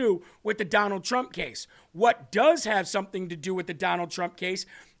nothing to do with the Donald Trump case. What does have something to do with the Donald Trump case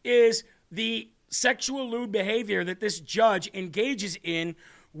is the sexual lewd behavior that this judge engages in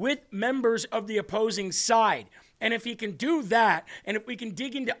with members of the opposing side. And if he can do that, and if we can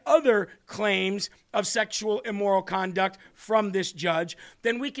dig into other claims of sexual immoral conduct from this judge,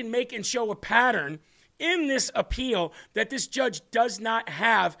 then we can make and show a pattern in this appeal that this judge does not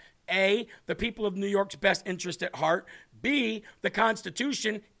have, A, the people of New York's best interest at heart, B, the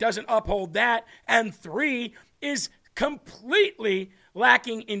Constitution doesn't uphold that, and 3, is completely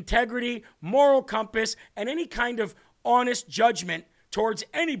lacking integrity, moral compass, and any kind of honest judgment towards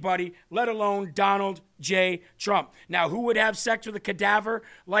anybody, let alone Donald J. Trump. Now, who would have sex with a cadaver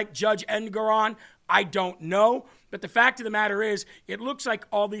like Judge Engeron? I don't know. But the fact of the matter is, it looks like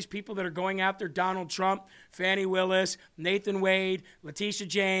all these people that are going after Donald Trump, Fani Willis, Nathan Wade, Letitia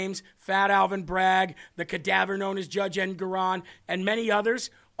James, Fat Alvin Bragg, the cadaver known as Judge Engeron, and many others,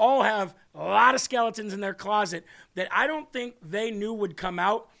 all have a lot of skeletons in their closet that I don't think they knew would come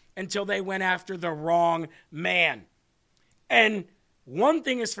out until they went after the wrong man. And one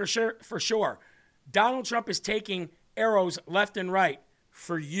thing is for sure, Donald Trump is taking arrows left and right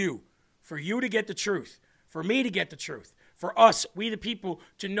for you to get the truth, for me to get the truth, for us, we the people,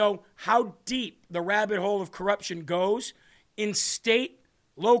 to know how deep the rabbit hole of corruption goes in state,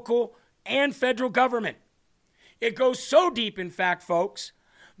 local, and federal government. It goes so deep, in fact, folks,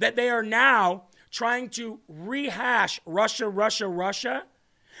 that they are now trying to rehash Russia,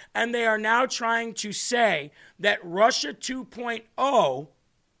 and they are now trying to say that Russia 2.0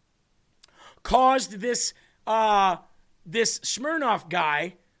 caused this Smirnov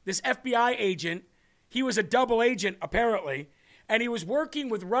guy, this FBI agent, he was a double agent apparently, and he was working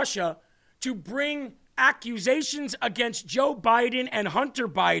with Russia to bring accusations against Joe Biden and Hunter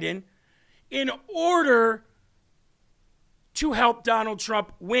Biden in order to help Donald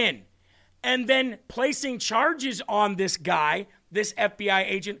Trump win. And then placing charges on this guy, this FBI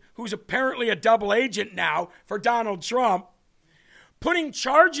agent, who's apparently a double agent now for Donald Trump, putting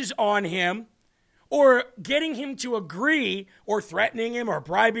charges on him or getting him to agree, or threatening him or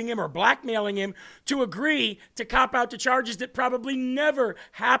bribing him or blackmailing him to agree to cop out to charges that probably never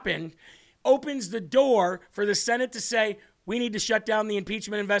happened, opens the door for the Senate to say, we need to shut down the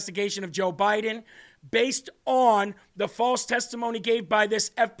impeachment investigation of Joe Biden. based on the false testimony gave by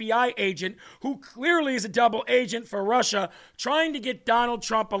this FBI agent who clearly is a double agent for Russia trying to get Donald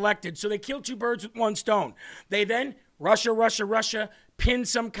Trump elected. So they kill two birds with one stone. They then, Russia, pin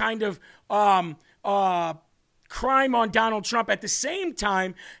some kind of crime on Donald Trump at the same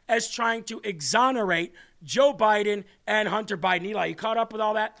time as trying to exonerate Joe Biden and Hunter Biden. Eli, you caught up with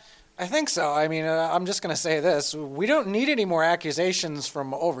all that? I think so. I mean, I'm just going to say this. We don't need any more accusations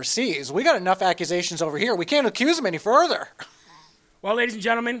from overseas. We got enough accusations over here. We can't accuse them any further. Well, ladies and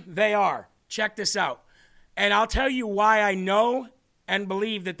gentlemen, they are. Check this out. And I'll tell you why I know and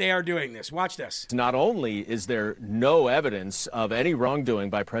believe that they are doing this. Watch this. Not only is there no evidence of any wrongdoing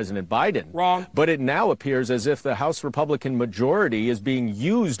by President Biden, Wrong. but it now appears as if the House Republican majority is being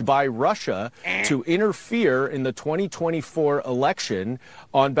used by Russia to interfere in the 2024 election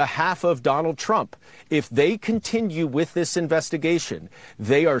on behalf of Donald Trump. If they continue with this investigation,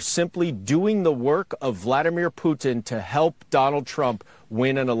 they are simply doing the work of Vladimir Putin to help Donald Trump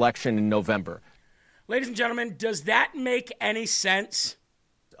win an election in November. Ladies and gentlemen, does that make any sense?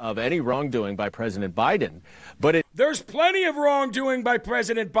 Of any wrongdoing by President Biden, but there's plenty of wrongdoing by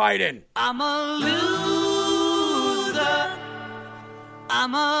President Biden. I'm a loser.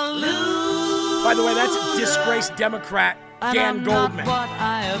 I'm a loser. By the way, that's a disgraced Democrat, Dan Goldman. Not what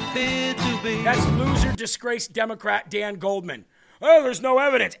I appear to be. That's loser, disgraced Democrat, Dan Goldman. Oh, there's no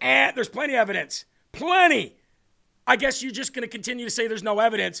evidence. There's plenty of evidence. Plenty. I guess you're just going to continue to say there's no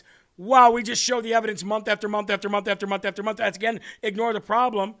evidence. Wow, we just show the evidence month after month after month after month after month. That's, again, ignore the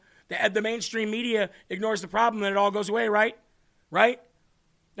problem. The mainstream media ignores the problem and it all goes away, right? Right?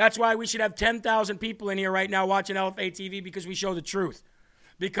 That's why we should have 10,000 people in here right now watching LFA TV because we show the truth.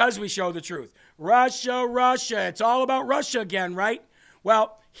 Because we show the truth. Russia. It's all about Russia again, right?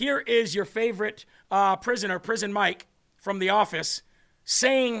 Well, here is your favorite prisoner, Prison Mike, from The Office,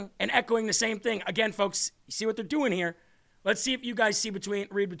 saying and echoing the same thing. Again, folks, you see what they're doing here? Let's see if you guys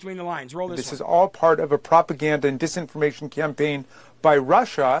read between the lines. Roll this. This is all part of a propaganda and disinformation campaign by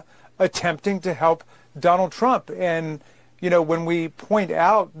Russia attempting to help Donald Trump. And, you know, when we point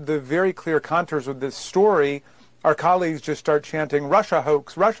out the very clear contours of this story, our colleagues just start chanting, Russia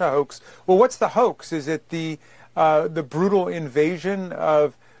hoax, Russia hoax. Well, what's the hoax? Is it the brutal invasion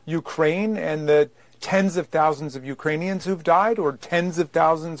of Ukraine and the tens of thousands of Ukrainians who've died, or tens of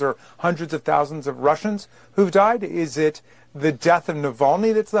thousands or hundreds of thousands of Russians who've died? Is it the death of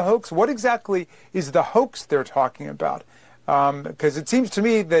Navalny that's the hoax? What exactly is the hoax they're talking about? Because it seems to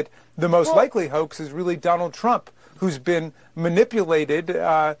me that the most likely hoax is really Donald Trump, who's been manipulated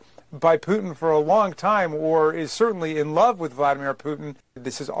by Putin for a long time, or is certainly in love with Vladimir Putin.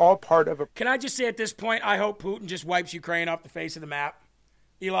 This is all part of a... Can I just say at this point, I hope Putin just wipes Ukraine off the face of the map?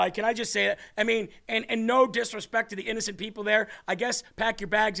 Eli, can I just say that? I mean, and no disrespect to the innocent people there. I guess pack your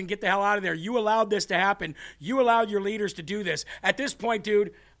bags and get the hell out of there. You allowed this to happen. You allowed your leaders to do this. At this point,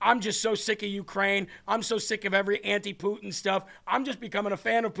 dude, I'm just so sick of Ukraine. I'm so sick of every anti-Putin stuff. I'm just becoming a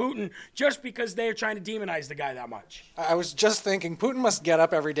fan of Putin just because they're trying to demonize the guy that much. I was just thinking, Putin must get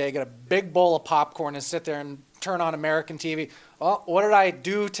up every day, get a big bowl of popcorn and sit there and turn on American TV. Well, what did I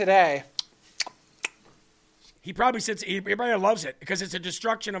do today? He probably loves it because it's a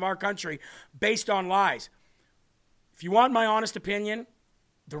destruction of our country based on lies. If you want my honest opinion,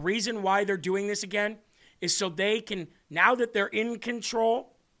 the reason why they're doing this again is so they can, now that they're in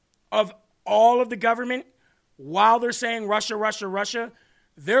control of all of the government, while they're saying Russia, Russia, Russia,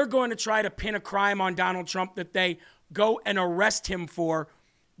 they're going to try to pin a crime on Donald Trump that they go and arrest him for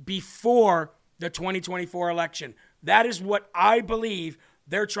before the 2024 election. That is what I believe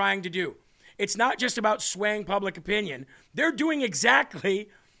they're trying to do. It's not just about swaying public opinion. They're doing exactly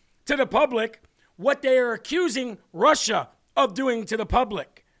to the public what they are accusing Russia of doing to the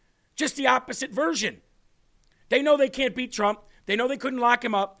public. Just the opposite version. They know they can't beat Trump. They know they couldn't lock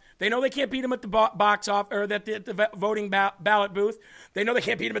him up. They know they can't beat him at the box office or at the voting ballot booth. They know they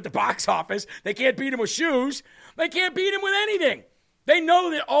can't beat him at the box office. They can't beat him with shoes. They can't beat him with anything. They know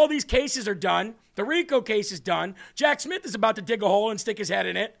that all these cases are done. The RICO case is done. Jack Smith is about to dig a hole and stick his head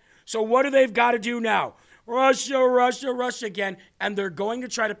in it. So what do they've got to do now? Russia, Russia, Russia again. And they're going to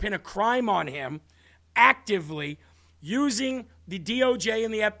try to pin a crime on him actively using the DOJ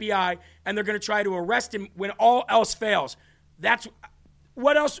and the FBI, and they're going to try to arrest him when all else fails. That's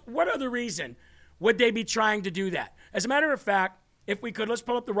what else? What other reason would they be trying to do that? As a matter of fact, if we could, let's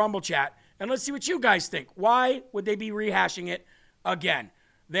pull up the Rumble chat and let's see what you guys think. Why would they be rehashing it again?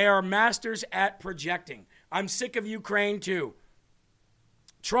 They are masters at projecting. I'm sick of Ukraine too.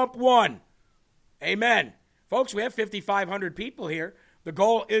 Trump won. Amen. Folks, we have 5,500 people here. The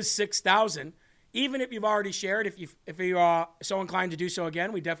goal is 6,000. Even if you've already shared, if you are so inclined to do so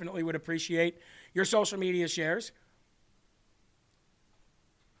again, we definitely would appreciate your social media shares.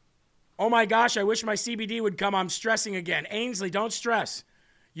 Oh my gosh, I wish my CBD would come. I'm stressing again. Ainsley, don't stress.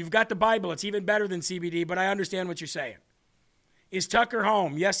 You've got the Bible. It's even better than CBD, but I understand what you're saying. Is Tucker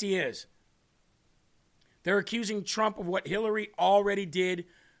home? Yes, he is. They're accusing Trump of what Hillary already did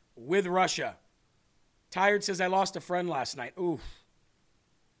with Russia. Tired says, I lost a friend last night. Oof.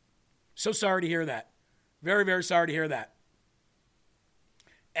 So sorry to hear that. Very, very sorry to hear that.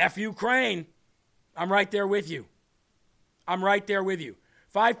 F Ukraine. I'm right there with you. I'm right there with you.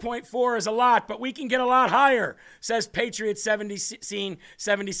 5.4 is a lot, but we can get a lot higher, says Patriot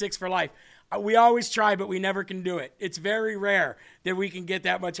 76 for life. We always try, but we never can do it. It's very rare that we can get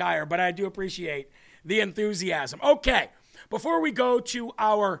that much higher, but I do appreciate the enthusiasm. Okay, before we go to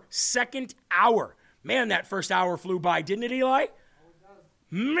our second hour, man, that first hour flew by, didn't it, Eli?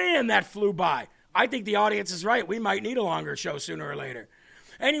 Man, that flew by. I think the audience is right. We might need a longer show sooner or later.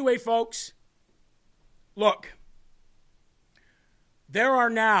 Anyway, folks, look. There are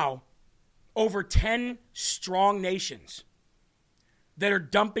now over 10 strong nations that are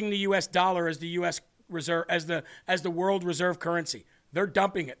dumping the U.S. dollar as the U.S. reserve, as the world reserve currency. They're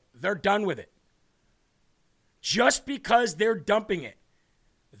dumping it. They're done with it. Just because they're dumping it,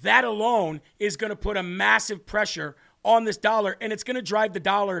 that alone is going to put a massive pressure on this dollar, and it's going to drive the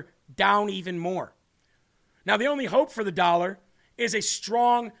dollar down even more. Now, the only hope for the dollar is a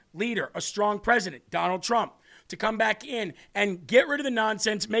strong leader, a strong president, Donald Trump, to come back in and get rid of the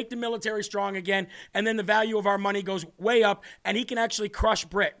nonsense, make the military strong again, and then the value of our money goes way up, and he can actually crush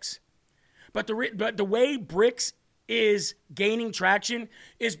BRICS. But the way BRICS is gaining traction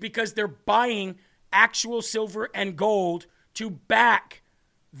is because they're buying actual silver and gold to back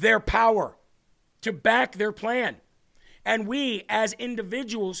their power, to back their plan. And we, as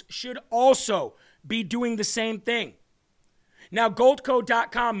individuals, should also be doing the same thing. Now,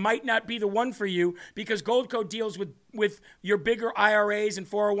 goldco.com might not be the one for you because Goldco deals with your bigger IRAs and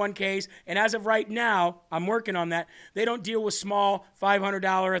 401ks. And as of right now, I'm working on that. They don't deal with small $500,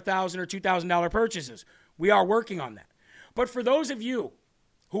 $1,000, or $2,000 purchases. We are working on that. But for those of you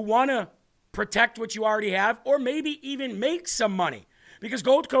who want to protect what you already have or maybe even make some money, because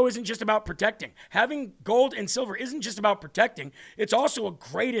Goldco isn't just about protecting. Having gold and silver isn't just about protecting. It's also a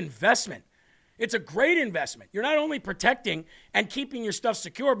great investment. It's a great investment. You're not only protecting and keeping your stuff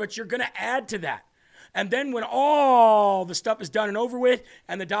secure, but you're going to add to that. And then when all the stuff is done and over with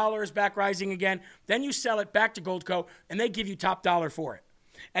and the dollar is back rising again, then you sell it back to Goldco and they give you top dollar for it.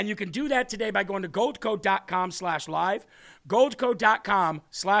 And you can do that today by going to goldco.com/live,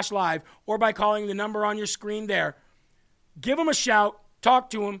 goldco.com/live, or by calling the number on your screen there. Give them a shout,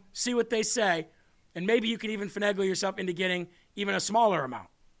 talk to them, see what they say, and maybe you can even finagle yourself into getting even a smaller amount.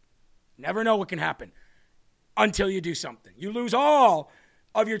 Never know what can happen until you do something. You lose all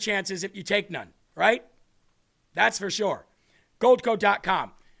of your chances if you take none, right? That's for sure.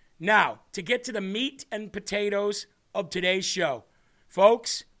 Goldco.com. Now, to get to the meat and potatoes of today's show,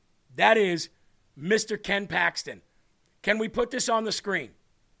 folks, that is Mr. Ken Paxton. Can we put this on the screen?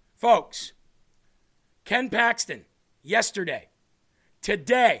 Folks, Ken Paxton, yesterday,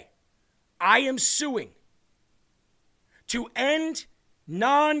 today, I am suing to end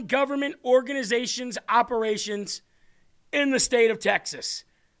non-government organizations' operations in the state of Texas.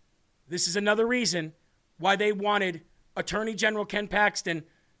 This is another reason why they wanted Attorney General Ken Paxton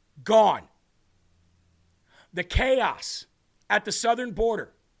gone. The chaos at the southern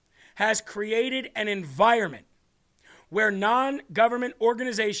border has created an environment where non-government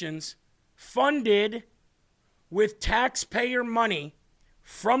organizations funded with taxpayer money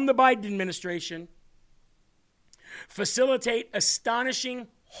from the Biden administration facilitate astonishing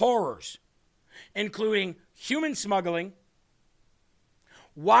horrors, including human smuggling,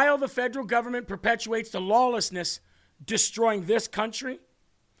 while the federal government perpetuates the lawlessness destroying this country.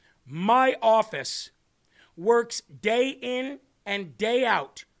 My office works day in and day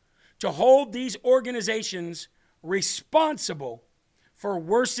out to hold these organizations responsible for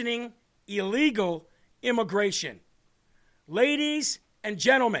worsening illegal immigration. Ladies and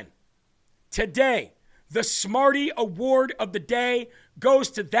gentlemen, today, the Smarty Award of the day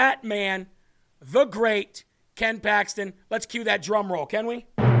goes to that man, the great Ken Paxton. Let's cue that drum roll, can we?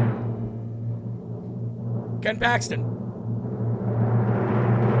 Ken Paxton.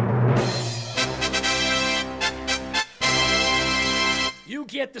 You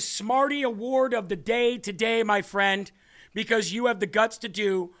get the Smarty Award of the day today, my friend, because you have the guts to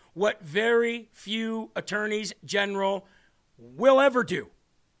do what very few attorneys general will ever do.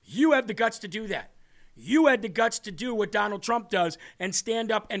 You have the guts to do that. You had the guts to do what Donald Trump does and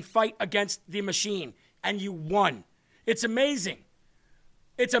stand up and fight against the machine, and you won. It's amazing.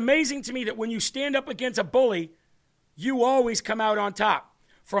 It's amazing to me that when you stand up against a bully, you always come out on top.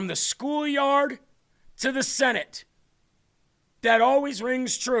 From the schoolyard to the Senate. That always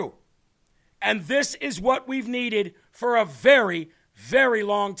rings true. And this is what we've needed for a very, very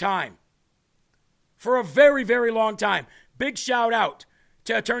long time. For a very, very long time. Big shout out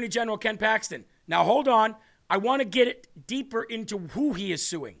to Attorney General Ken Paxton. Now hold on. I want to get it deeper into who he is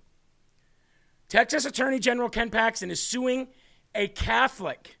suing. Texas Attorney General Ken Paxton is suing a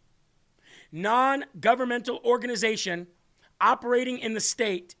Catholic, non-governmental organization operating in the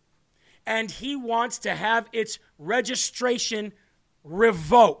state, and he wants to have its registration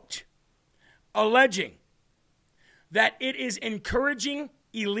revoked, alleging that it is encouraging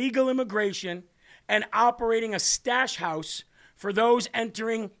illegal immigration and operating a stash house for those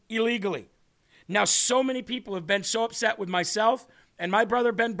entering illegally. Now, so many people have been so upset with myself and my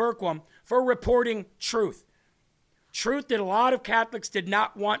brother Ben Berkwam for reporting truth. Truth that a lot of Catholics did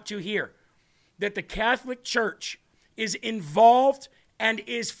not want to hear. That the Catholic Church is involved and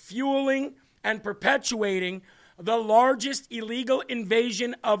is fueling and perpetuating the largest illegal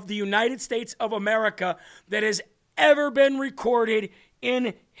invasion of the United States of America that has ever been recorded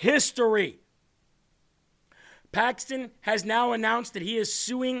in history. Paxton has now announced that he is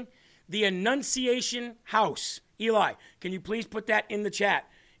suing the Annunciation House. Eli, can you please put that in the chat?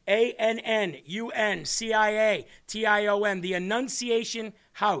 ANNUNCIATION, the Annunciation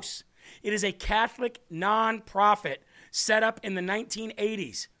House. It is a Catholic nonprofit set up in the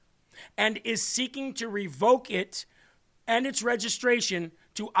 1980s and is seeking to revoke it and its registration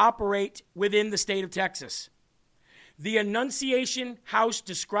to operate within the state of Texas. The Annunciation House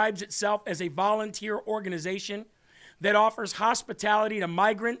describes itself as a volunteer organization that offers hospitality to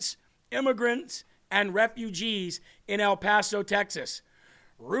migrants, immigrants, and refugees in El Paso, Texas.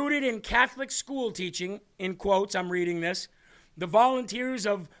 Rooted in Catholic school teaching, in quotes, I'm reading this, the volunteers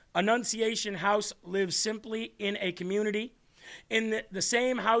of Annunciation House live simply in a community, in the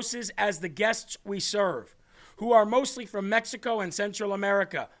same houses as the guests we serve, who are mostly from Mexico and Central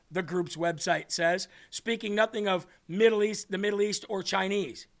America, the group's website says, speaking nothing of the Middle East or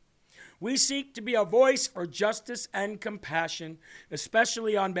Chinese. We seek to be a voice for justice and compassion,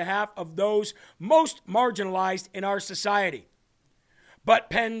 especially on behalf of those most marginalized in our society.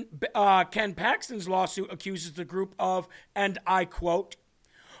 But Ken Paxton's lawsuit accuses the group of, and I quote,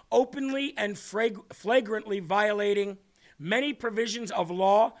 openly and flagrantly violating many provisions of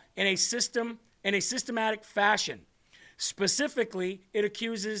law in a systematic fashion. Specifically, it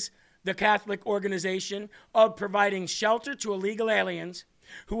accuses the Catholic organization of providing shelter to illegal aliens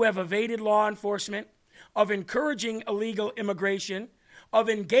who have evaded law enforcement, of encouraging illegal immigration, of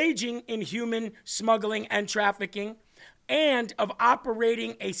engaging in human smuggling and trafficking, and of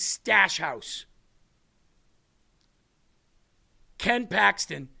operating a stash house. Ken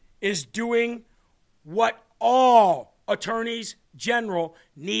Paxton is doing what all attorneys general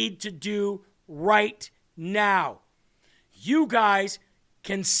need to do right now. You guys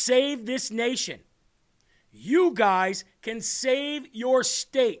can save this nation. You guys can save your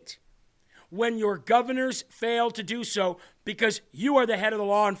state when your governors fail to do so because you are the head of the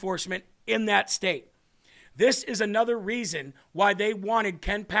law enforcement in that state. This is another reason why they wanted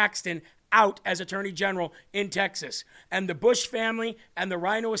Ken Paxton out as Attorney General in Texas. And the Bush family and the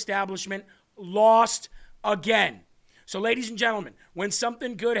Rhino establishment lost again. So, ladies and gentlemen, when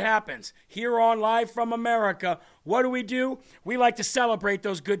something good happens here on Live from America, what do? We like to celebrate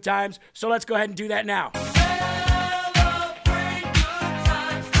those good times. So let's go ahead and do that now. Celebrate good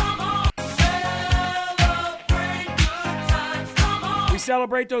times, come on. Celebrate good times, come on. We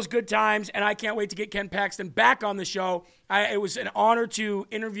celebrate those good times, and I can't wait to get Ken Paxton back on the show. It was an honor to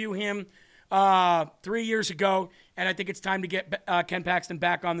interview him 3 years ago, and I think it's time to get Ken Paxton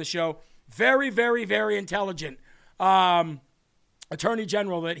back on the show. Very, very, very intelligent Attorney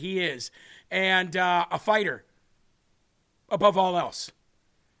General that he is, and a fighter above all else.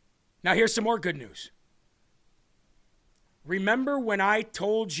 Now, here's some more good news. Remember when I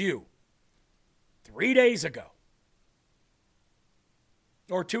told you 3 days ago,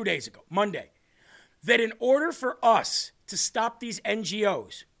 or 2 days ago, Monday, that in order for us to stop these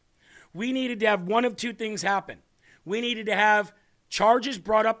NGOs, we needed to have one of two things happen. We needed to have charges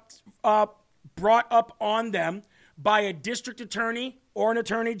brought up on them by a district attorney or an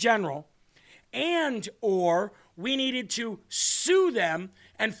attorney general, and or we needed to sue them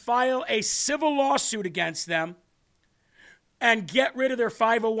and file a civil lawsuit against them and get rid of their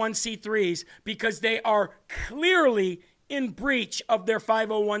 501c3s because they are clearly in breach of their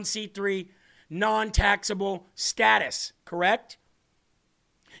 501c3 non-taxable status, correct?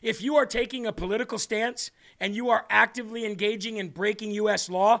 If you are taking a political stance and you are actively engaging in breaking U.S.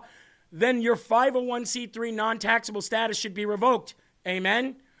 law, then your 501c3 non-taxable status should be revoked.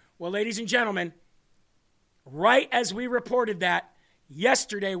 Amen? Well, ladies and gentlemen, right as we reported that,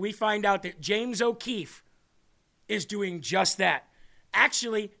 yesterday we find out that James O'Keefe is doing just that.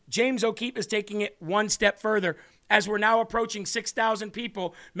 Actually, James O'Keefe is taking it one step further. As we're now approaching 6,000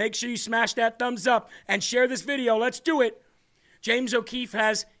 people, make sure you smash that thumbs up and share this video. Let's do it. James O'Keefe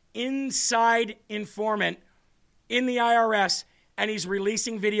has inside informant in the IRS, and he's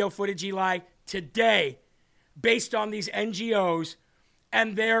releasing video footage, Eli, today based on these NGOs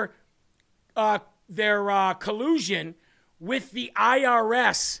and their collusion with the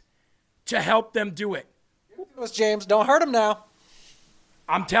IRS to help them do it. James, don't hurt him now.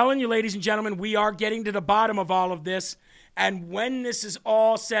 I'm telling you, ladies and gentlemen, we are getting to the bottom of all of this. And when this is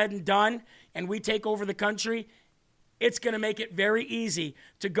all said and done and we take over the country, it's going to make it very easy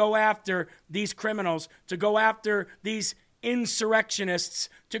to go after these criminals, to go after these insurrectionists,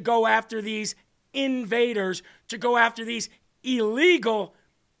 to go after these invaders, to go after these illegal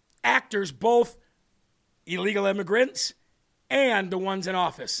actors, both illegal immigrants and the ones in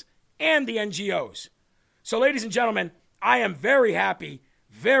office and the NGOs. So, ladies and gentlemen, I am very happy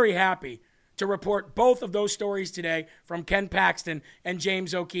to report both of those stories today from Ken Paxton and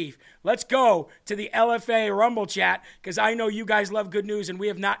James O'Keefe. Let's go to the LFA Rumble chat because I know you guys love good news and we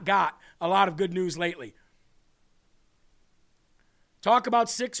have not got a lot of good news lately. Talk about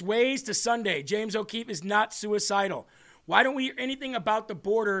 6 ways to Sunday. James O'Keefe is not suicidal. Why don't we hear anything about the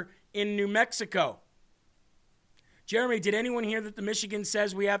border in New Mexico? Jeremy, did anyone hear that the Michigan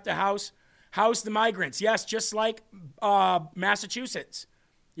says we have to house the migrants? Yes, just like Massachusetts.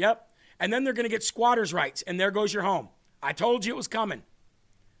 Yep. And then they're going to get squatters' rights, and there goes your home. I told you it was coming.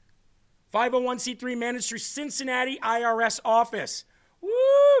 501c3 managed through Cincinnati IRS office. Woo!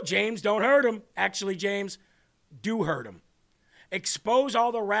 James, don't hurt him. Actually, James, do hurt him. Expose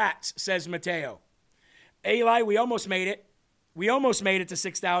all the rats, says Mateo. Eli, we almost made it. We almost made it to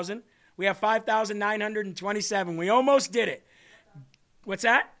 6,000. We have 5,927. We almost did it. What's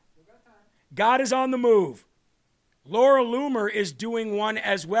that? God is on the move. Laura Loomer is doing one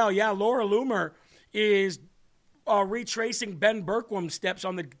as well. Yeah, Laura Loomer is retracing Ben Berkwam's steps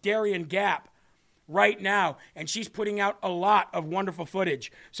on the Darien Gap right now, and she's putting out a lot of wonderful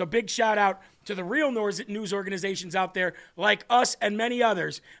footage. So big shout out to the real news organizations out there like us and many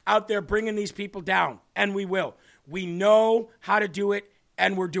others out there bringing these people down, and we will. We know how to do it,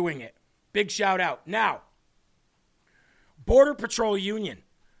 and we're doing it. Big shout out. Now, Border Patrol Union.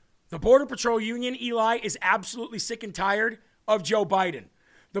 The Border Patrol Union, Eli, is absolutely sick and tired of Joe Biden.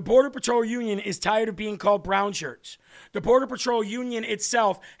 The Border Patrol Union is tired of being called brown shirts. The Border Patrol Union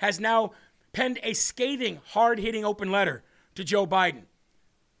itself has now penned a scathing, hard-hitting open letter to Joe Biden.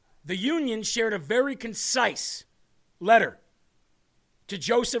 The union shared a very concise letter to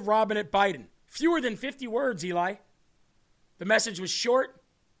Joseph Robinette Biden. Fewer than 50 words, Eli. The message was short,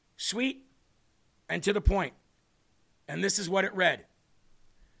 sweet, and to the point. And this is what it read.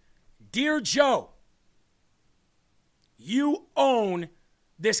 Dear Joe, you own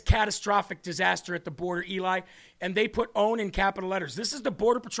this catastrophic disaster at the border, Eli, and they put own in capital letters. This is the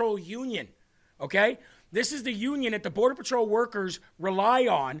Border Patrol Union, okay? This is the union that the Border Patrol workers rely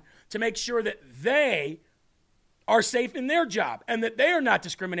on to make sure that they are safe in their job and that they are not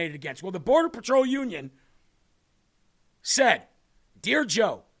discriminated against. Well, the Border Patrol Union said, Dear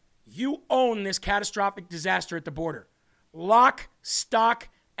Joe, you own this catastrophic disaster at the border. Lock, stock,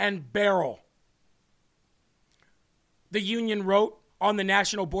 and barrel. The union wrote on the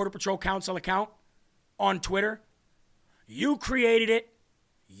National Border Patrol Council account on Twitter, you created it,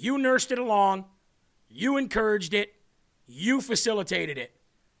 you nursed it along, you encouraged it, you facilitated it.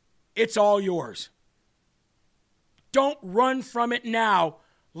 It's all yours. Don't run from it now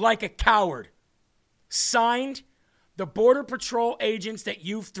like a coward. Signed, the Border Patrol agents that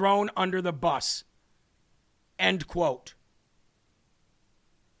you've thrown under the bus. End quote.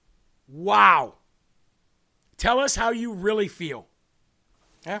 Wow. Tell us how you really feel.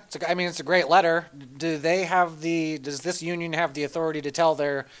 Yeah, it's a great letter. Does this union have the authority to tell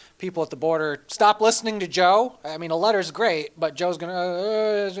their people at the border, stop listening to Joe? I mean, a letter's great, but Joe's going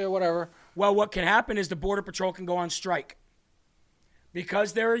to, whatever. Well, what can happen is the Border Patrol can go on strike.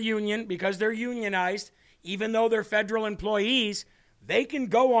 Because they're a union, because they're unionized, even though they're federal employees, they can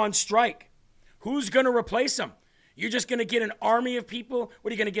go on strike. Who's going to replace them? You're just going to get an army of people?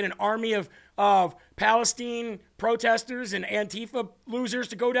 What are you going to get, an army of Palestine protesters and Antifa losers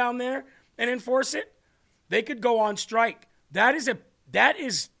to go down there and enforce it? They could go on strike. That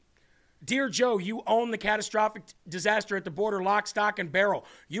is Dear Joe, you own the catastrophic disaster at the border, lock, stock, and barrel.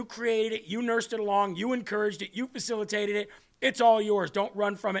 You created it. You nursed it along. You encouraged it. You facilitated it. It's all yours. Don't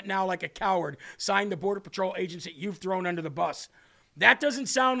run from it now like a coward. Sign the Border Patrol agents that you've thrown under the bus. That doesn't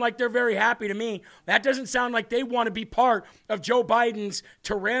sound like they're very happy to me. That doesn't sound like they want to be part of Joe Biden's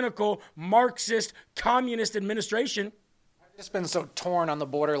tyrannical, Marxist, communist administration. I've just been so torn on the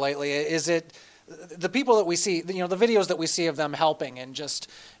border lately. Is it the people that we see, the videos that we see of them helping and just,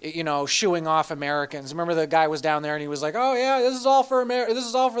 shooing off Americans? Remember the guy was down there and he was like, oh, yeah, this is all for America. This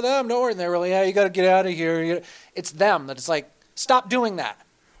is all for them. No, and they were like, yeah, you got to get out of here. It's them that it's like, stop doing that.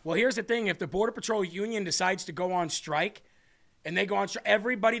 Well, here's the thing. If the Border Patrol union decides to go on strike and they go on strike,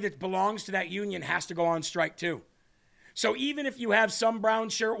 everybody that belongs to that union has to go on strike too. So even if you have some brown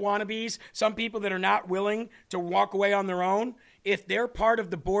shirt wannabes, some people that are not willing to walk away on their own, if they're part of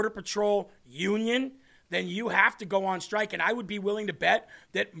the Border Patrol union, then you have to go on strike. And I would be willing to bet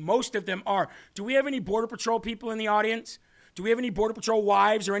that most of them are. Do we have any Border Patrol people in the audience? Do we have any Border Patrol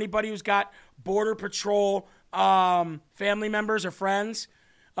wives or anybody who's got Border Patrol family members or friends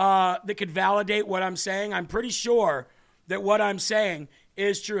that could validate what I'm saying? I'm pretty sure that what I'm saying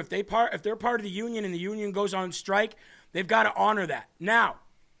is true. If they're part of the union and the union goes on strike, they've got to honor that. Now,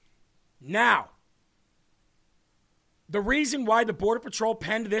 the reason why the Border Patrol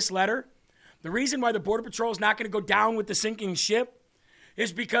penned this letter, the reason why the Border Patrol is not going to go down with the sinking ship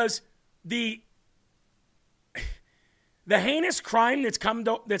is because the heinous crime that's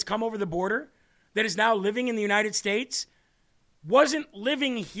come over the border, that is now living in the United States, wasn't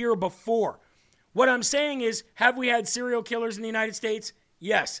living here before. What I'm saying is, have we had serial killers in the United States?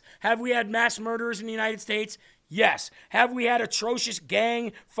 Yes. Have we had mass murderers in the United States? Yes. Have we had atrocious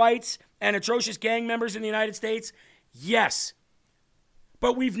gang fights and atrocious gang members in the United States? Yes.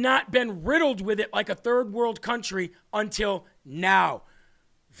 But we've not been riddled with it like a third world country until now.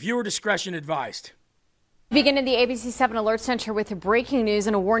 Viewer discretion advised. Begin in the ABC 7 Alert Center with breaking news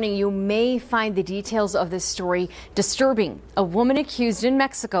and a warning. You may find the details of this story disturbing. A woman accused in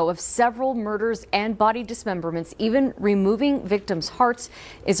Mexico of several murders and body dismemberments, even removing victims' hearts,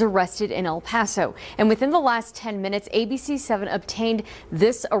 is arrested in El Paso. And within the last 10 minutes, ABC 7 obtained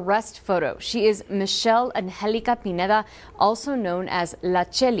this arrest photo. She is Michelle Angelica Pineda, also known as La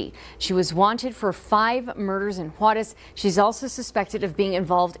Cheli. She was wanted for 5 murders in Juarez. She's also suspected of being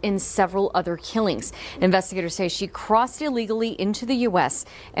involved in several other killings. Investigators say she crossed illegally into the U.S.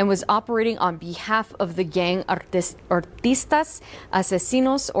 and was operating on behalf of the gang Artistas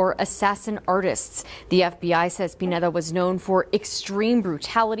Asesinos, or assassin artists. The FBI says Pineda was known for extreme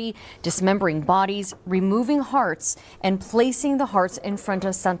brutality, dismembering bodies, removing hearts, and placing the hearts in front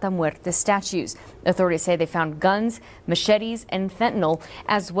of Santa Muerte statues. Authorities say they found guns, machetes, and fentanyl,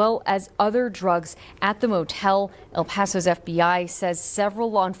 as well as other drugs at the motel. El Paso's FBI says several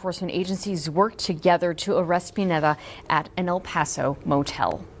law enforcement agencies worked together to arrest Pineda at an El Paso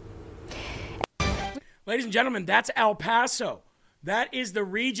motel. Ladies and gentlemen, that's El Paso. That is the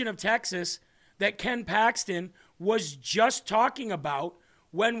region of Texas that Ken Paxton was just talking about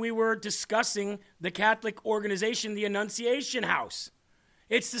when we were discussing the Catholic organization, the Annunciation House.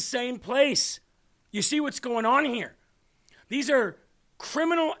 It's the same place. You see what's going on here. These are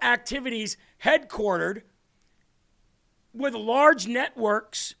criminal activities headquartered with large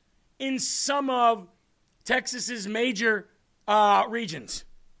networks in some of Texas's major regions.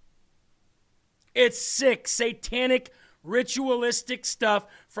 It's sick, satanic, ritualistic stuff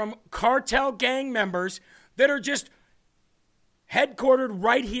from cartel gang members that are just headquartered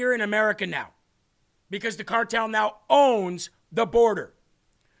right here in America now, because the cartel now owns the border.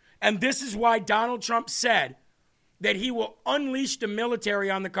 And this is why Donald Trump said that he will unleash the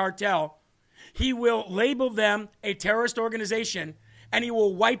military on the cartel. He will label them a terrorist organization, and he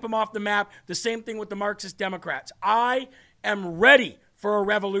will wipe them off the map. The same thing with the Marxist Democrats. I am ready for a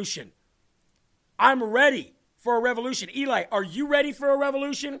revolution. I'm ready for a revolution. Eli, are you ready for a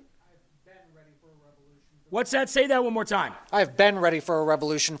revolution? I've been ready for a revolution. What's that? Say that one more time. I've been ready for a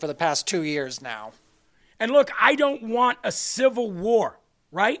revolution for the past 2 years now. And look, I don't want a civil war,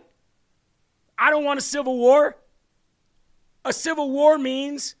 right? I don't want a civil war. A civil war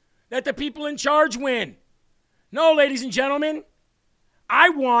means that the people in charge win. No, ladies and gentlemen, I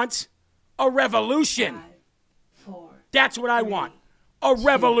want a revolution. 5, 4, That's what I want. A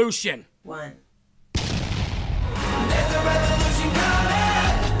revolution. 1. There's a revolution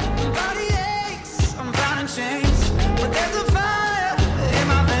coming. Body aches, I'm bound in chains, but there's a fire in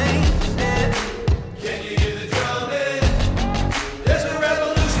my veins. Yeah. Can you hear the drumming? There's a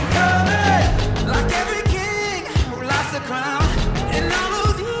revolution coming. Like every king who lost the crown, and all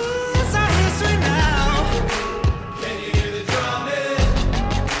those years are history now. Can you hear the drumming?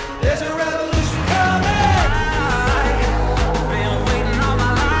 There's a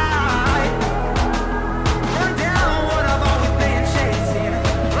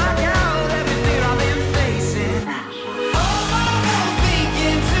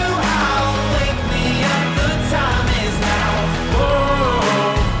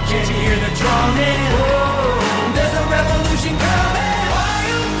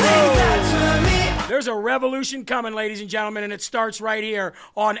There's a revolution coming, ladies and gentlemen, and it starts right here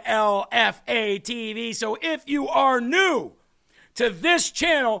on LFA TV. So if you are new to this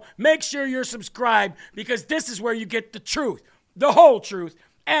channel, make sure you're subscribed, because this is where you get the truth, the whole truth,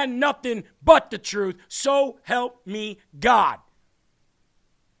 and nothing but the truth. So help me God.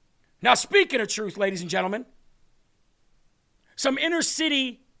 Now, speaking of truth, ladies and gentlemen, some inner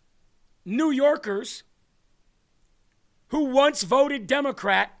city New Yorkers who once voted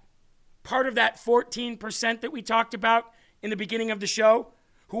Democrat, part of that 14% that we talked about in the beginning of the show,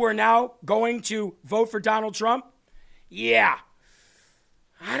 who are now going to vote for Donald Trump, yeah,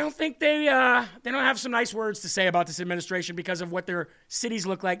 I don't think they don't have some nice words to say about this administration because of what their cities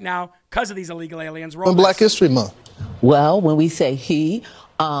look like now because of these illegal aliens. On Black History Month. Well, when we say he,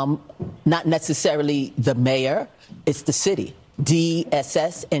 not necessarily the mayor, it's the city.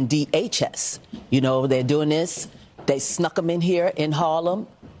 DSS and DHS. You know, they're doing this. They snuck them in here in Harlem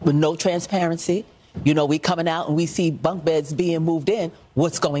with no transparency. You know, we coming out and we see bunk beds being moved in.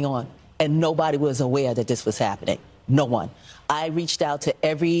 What's going on? And nobody was aware that this was happening. No one. I reached out to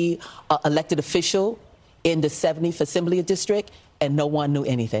every elected official in the 70th Assembly District, and no one knew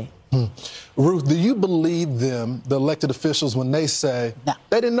anything. Ruth, do you believe them, the elected officials, when they say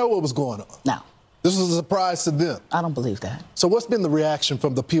they didn't know what was going on? No. This was a surprise to them. I don't believe that. So what's been the reaction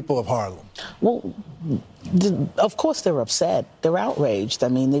from the people of Harlem? Well, of course they're upset. They're outraged. I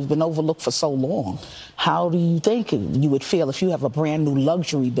mean, they've been overlooked for so long. How do you think you would feel if you have a brand new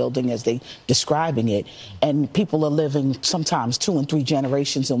luxury building, as they describing it, and people are living sometimes 2 and 3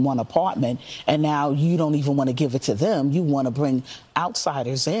 generations in one apartment, and now you don't even want to give it to them. You want to bring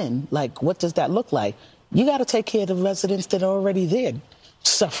outsiders in. Like, what does that look like? You got to take care of the residents that are already there,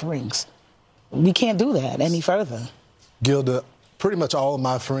 sufferings. We can't do that any further. Gilda, pretty much all of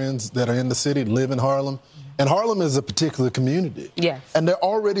my friends that are in the city live in Harlem. And Harlem is a particular community. Yes. And they're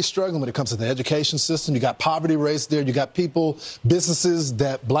already struggling when it comes to the education system. You got poverty rates there. You got people, businesses,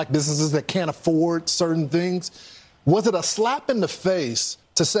 black businesses that can't afford certain things. Was it a slap in the face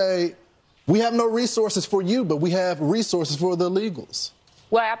to say, we have no resources for you, but we have resources for the illegals?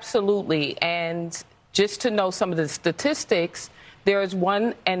 Well, absolutely. And just to know some of the statistics, there is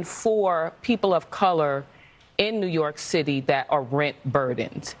 1 in 4 people of color in New York City that are rent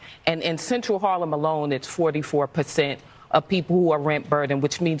burdened. And in Central Harlem alone, it's 44% of people who are rent burdened,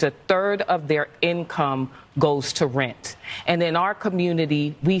 which means 1/3 of their income goes to rent. And in our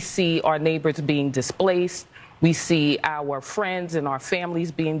community, we see our neighbors being displaced. We see our friends and our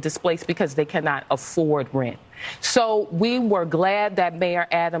families being displaced because they cannot afford rent. So we were glad that Mayor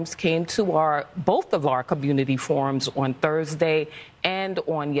Adams came to both of our community forums on Thursday and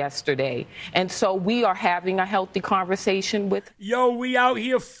on yesterday. And so we are having a healthy conversation with. Yo, we out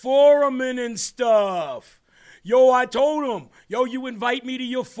here foruming and stuff. Yo, I told him, yo, you invite me to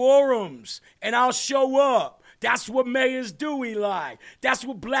your forums and I'll show up. That's what mayors do, Eli. That's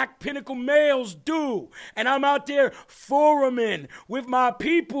what Black Pinnacle males do. And I'm out there foruming with my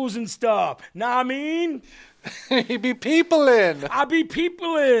peoples and stuff. Know what I mean? He be peopling. I be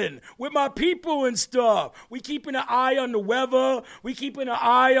peopling with my people and stuff. We keeping an eye on the weather. We keeping an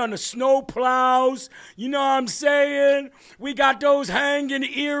eye on the snow plows. You know what I'm saying? We got those hanging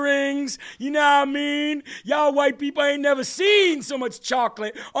earrings. You know what I mean? Y'all white people ain't never seen so much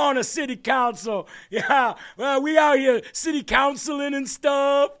chocolate on a city council. Yeah, well, we out here city counciling and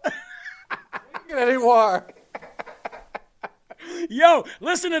stuff. Anymore. Yo,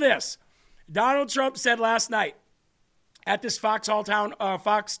 listen to this. Donald Trump said last night at this Fox Town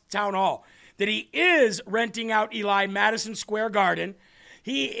Hall that he is renting out Eli Madison Square Garden.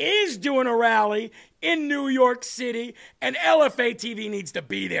 He is doing a rally in New York City, and LFA TV needs to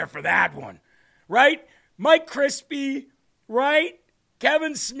be there for that one, right? Mike Crispy, right?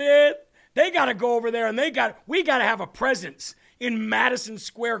 Kevin Smith, they got to go over there, and we got to have a presence in Madison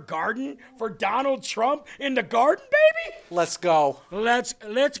Square Garden for Donald Trump in the garden, baby? Let's go. Let's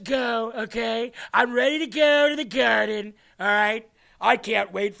go, okay? I'm ready to go to the garden, all right? I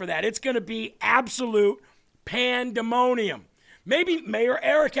can't wait for that. It's going to be absolute pandemonium. Maybe Mayor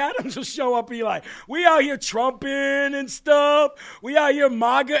Eric Adams will show up, Eli. We out here Trumping and stuff. We out here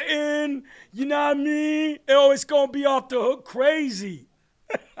MAGA-ing. You know what I mean? Oh, it's going to be off the hook crazy.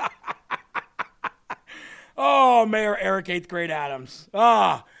 Oh, Mayor Eric 8th grade Adams.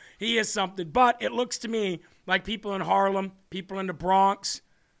 He is something. But it looks to me like people in Harlem, people in the Bronx,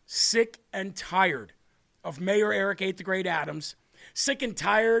 sick and tired of Mayor Eric 8th grade Adams, sick and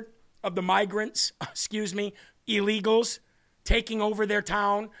tired of the migrants, illegals, taking over their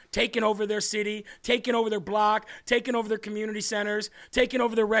town, taking over their city, taking over their block, taking over their community centers, taking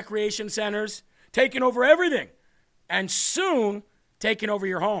over their recreation centers, taking over everything, and soon taking over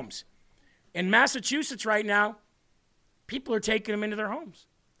your homes. In Massachusetts right now, people are taking them into their homes.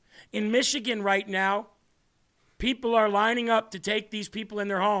 In Michigan right now, people are lining up to take these people in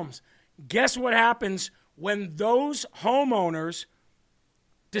their homes. Guess what happens when those homeowners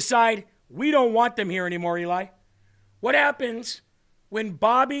decide we don't want them here anymore, Eli? What happens when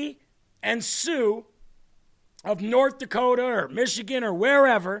Bobby and Sue of North Dakota or Michigan or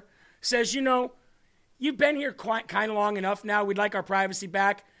wherever says, you know, you've been here kind of long enough now. We'd like our privacy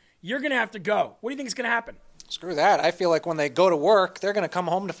back. You're going to have to go. What do you think is going to happen? Screw that. I feel like when they go to work, they're going to come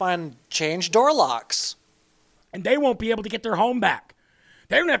home to find changed door locks. And they won't be able to get their home back.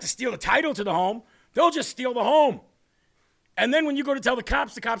 They don't have to steal the title to the home. They'll just steal the home. And then when you go to tell the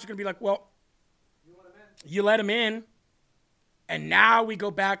cops are going to be like, well, you let him in. And now we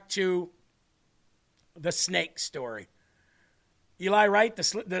go back to the snake story. Eli, right?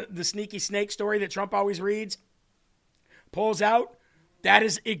 The sneaky snake story that Trump always reads, pulls out. That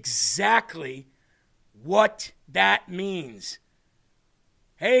is exactly what that means.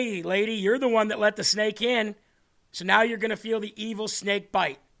 Hey, lady, you're the one that let the snake in, so now you're going to feel the evil snake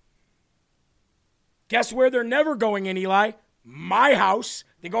bite. Guess where they're never going in, Eli? My house.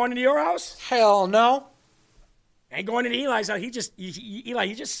 They going into your house? Hell no. Ain't going into Eli's house. Eli,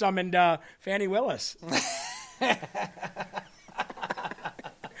 you just summoned Fannie Willis.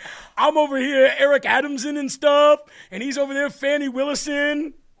 I'm over here, Eric Adamson and stuff, and he's over there, Fannie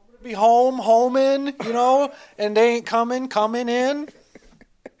Willison. Be homing, you know, and they ain't coming in.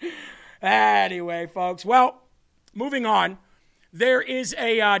 Anyway, folks, well, moving on. There is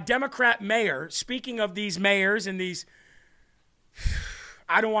a Democrat mayor, speaking of these mayors and these,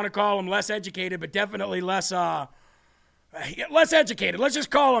 I don't want to call them less educated, but definitely less educated. Let's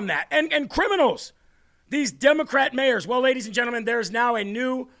just call them that. And criminals, these Democrat mayors. Well, ladies and gentlemen, there's now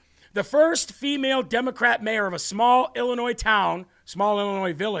the first female Democrat mayor of a small Illinois town, small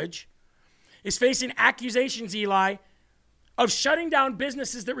Illinois village, is facing accusations, Eli, of shutting down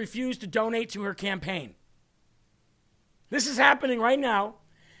businesses that refuse to donate to her campaign. This is happening right now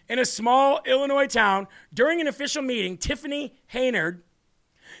in a small Illinois town. During an official meeting, Tiffany Haynard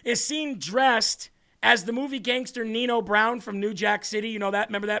is seen dressed as the movie gangster Nino Brown from New Jack City. You know that?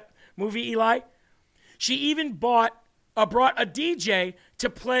 Remember that movie, Eli? She even brought a DJ to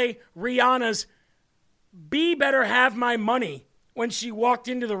play Rihanna's "Be Better Have My Money" when she walked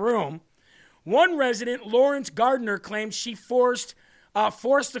into the room. One resident, Lawrence Gardner, claimed she forced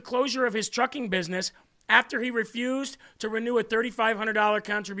the closure of his trucking business after he refused to renew a $3,500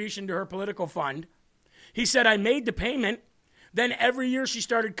 contribution to her political fund. He said, I made the payment. Then every year she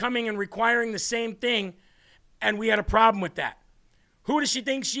started coming and requiring the same thing, and we had a problem with that. Who does she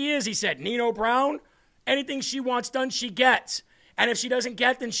think she is? He said, Nino Brown. Anything she wants done, she gets. And if she doesn't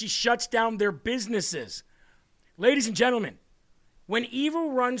get, then she shuts down their businesses. Ladies and gentlemen, when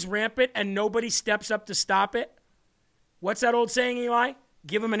evil runs rampant and nobody steps up to stop it, what's that old saying, Eli?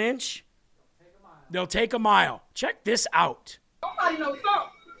 Give them an inch, they'll take a mile. Check this out. Nobody knows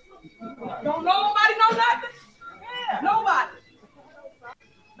something. Don't nobody know nothing? Yeah. Nobody.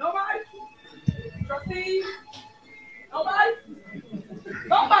 Trustees? Nobody?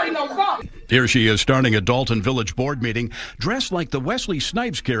 Somebody knows something. Here she is starting a Dalton Village board meeting, dressed like the Wesley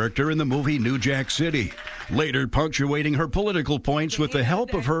Snipes character in the movie New Jack City, later punctuating her political points with the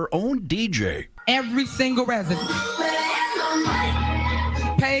help of her own DJ. Every single resident.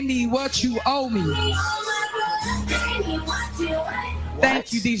 Pay me what you owe me.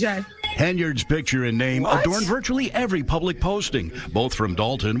 Thank you, DJ. Haynard's picture and name adorn virtually every public posting, both from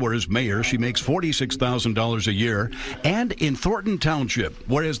Dalton, where as mayor she makes $46,000 a year, and in Thornton Township,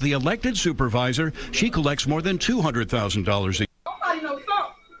 where as the elected supervisor she collects more than $200,000 a year. Nobody knows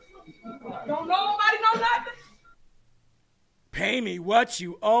something. Don't nobody know nothing. Pay me what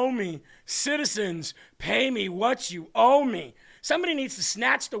you owe me. Citizens, pay me what you owe me. Somebody needs to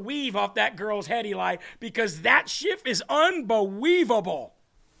snatch the weave off that girl's head, Eli, because that shift is unbelievable.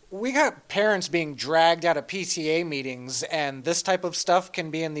 We got parents being dragged out of PTA meetings, and this type of stuff can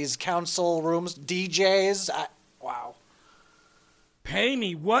be in these council rooms, DJs. Wow. Pay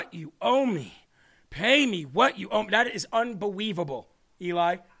me what you owe me. Pay me what you owe me. That is unbelievable,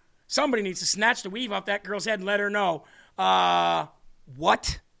 Eli. Somebody needs to snatch the weave off that girl's head and let her know.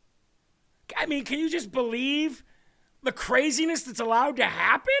 What? I mean, can you just believe the craziness that's allowed to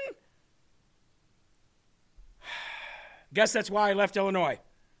happen? Guess that's why I left Illinois.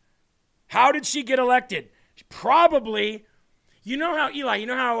 How did she get elected? Probably, you know how, Eli, you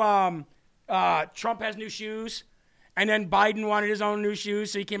know how Trump has new shoes? And then Biden wanted his own new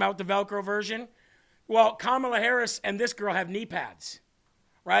shoes, so he came out with the Velcro version? Well, Kamala Harris and this girl have knee pads,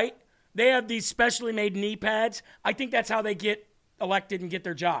 right? They have these specially made knee pads. I think that's how they get elected and get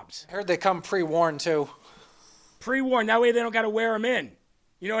their jobs. I heard they come pre-warned, too. Pre-warned. That way they don't got to wear them in.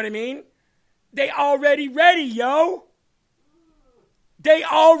 You know what I mean? They already ready, yo. They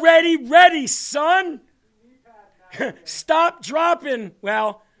already ready, son. Stop dropping.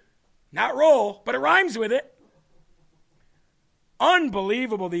 Well, not roll, but it rhymes with it.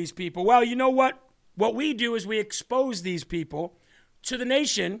 Unbelievable, these people. Well, you know what? What we do is we expose these people to the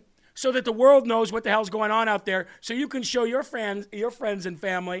nation so that the world knows what the hell's going on out there, so you can show your friends and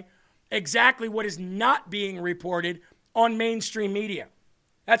family exactly what is not being reported on mainstream media.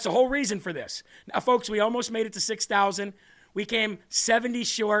 That's the whole reason for this. Now, folks, we almost made it to 6,000. We came 70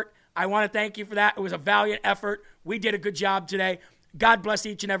 short. I want to thank you for that. It was a valiant effort. We did a good job today. God bless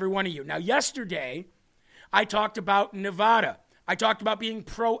each and every one of you. Now, yesterday, I talked about Nevada. I talked about being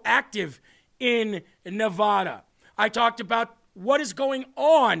proactive in Nevada. I talked about what is going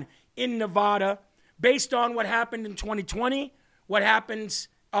on in Nevada based on what happened in 2020,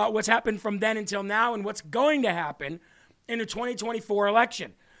 what's happened from then until now, and what's going to happen in the 2024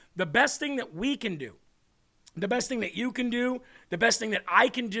 election. The best thing that we can do, the best thing that you can do, the best thing that I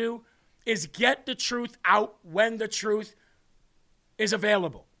can do is get the truth out when the truth is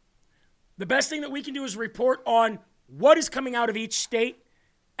available. The best thing that we can do is report on what is coming out of each state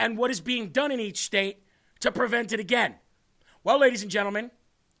and what is being done in each state to prevent it again. Well, ladies and gentlemen,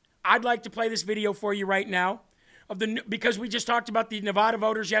 I'd like to play this video for you right now because we just talked about the Nevada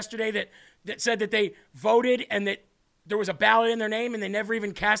voters yesterday that said that they voted and that there was a ballot in their name and they never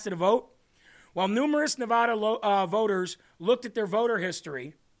even casted a vote. Well, numerous Nevada voters looked at their voter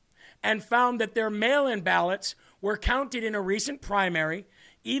history and found that their mail-in ballots were counted in a recent primary,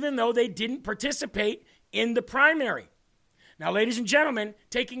 even though they didn't participate in the primary. Now, ladies and gentlemen,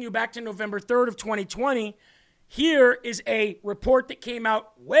 taking you back to November 3rd of 2020, here is a report that came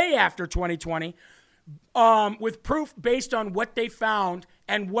out way after 2020 with proof based on what they found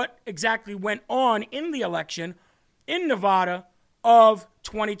and what exactly went on in the election in Nevada of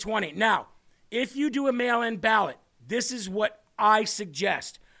 2020. Now, if you do a mail-in ballot, this is what I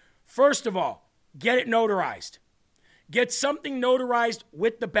suggest. First of all, get it notarized. Get something notarized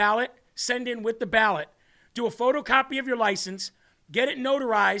with the ballot, send in with the ballot. Do a photocopy of your license, get it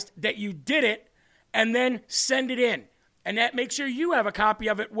notarized that you did it, and then send it in. And that makes sure you have a copy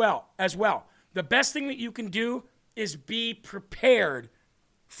of it as well. The best thing that you can do is be prepared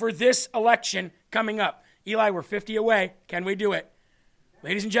for this election coming up. Eli, we're 50 away. Can we do it?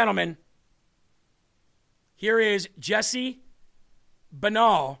 Ladies and gentlemen, here is Jesse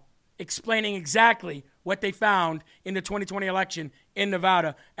Banal explaining exactly what they found in the 2020 election in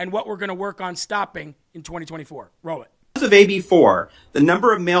Nevada and what we're going to work on stopping in 2024. Roll it. As of AB4, the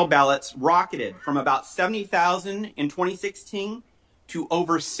number of mail ballots rocketed from about 70,000 in 2016 to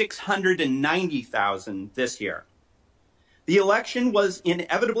over 690,000 this year. The election was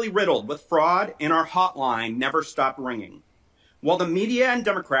inevitably riddled with fraud, and our hotline never stopped ringing. While the media and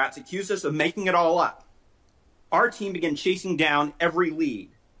Democrats accused us of making it all up, our team began chasing down every lead.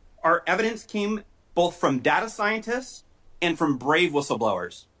 Our evidence came both from data scientists and from brave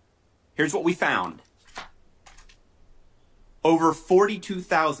whistleblowers. Here's what we found. Over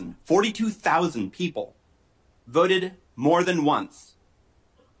 42,000 people voted more than once.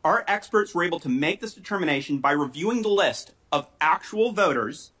 Our experts were able to make this determination by reviewing the list of actual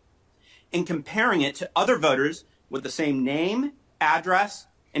voters and comparing it to other voters with the same name, address,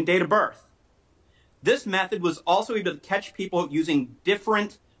 and date of birth. This method was also able to catch people using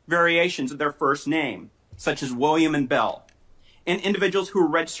different variations of their first name, such as William and Bell, and individuals who were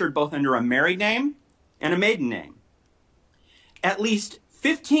registered both under a married name and a maiden name. At least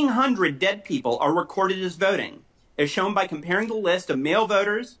 1,500 dead people are recorded as voting, as shown by comparing the list of male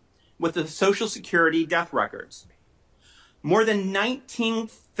voters with the Social Security death records. More than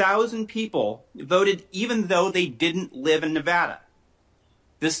 19,000 people voted even though they didn't live in Nevada.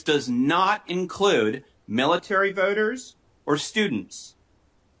 This does not include military voters or students.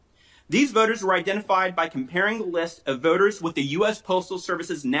 These voters were identified by comparing the list of voters with the U.S. Postal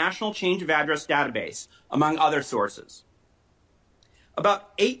Service's National Change of Address database, among other sources.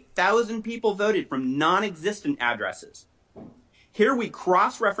 About 8,000 people voted from non-existent addresses. Here we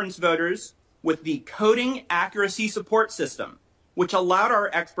cross-reference voters with the Coding Accuracy Support System, which allowed our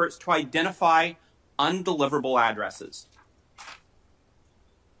experts to identify undeliverable addresses.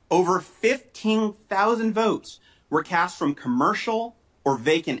 Over 15,000 votes were cast from commercial or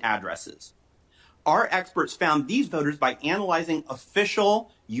vacant addresses. Our experts found these voters by analyzing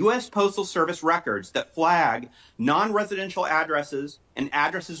official U.S. Postal Service records that flag non-residential addresses and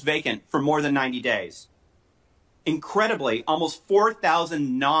addresses vacant for more than 90 days. Incredibly, almost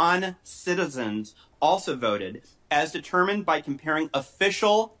 4,000 non-citizens also voted, as determined by comparing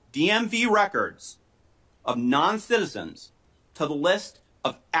official DMV records of non-citizens to the list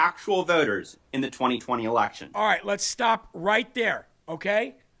of actual voters in the 2020 election. All right, let's stop right there,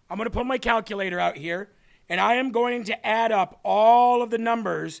 okay? I'm going to put my calculator out here, and I am going to add up all of the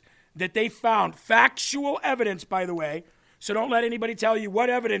numbers that they found. Factual evidence, by the way, so don't let anybody tell you what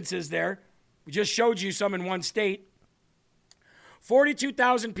evidence is there. We just showed you some in one state.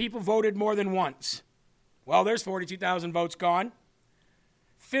 42,000 people voted more than once. Well, there's 42,000 votes gone.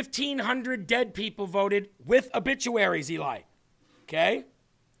 1,500 dead people voted with obituaries, Eli. Okay?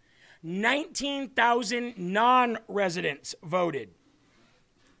 19,000 non-residents voted.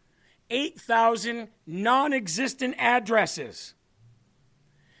 8,000 non-existent addresses.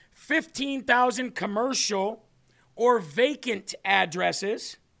 15,000 commercial or vacant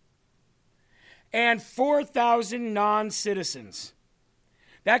addresses. And 4,000 non-citizens.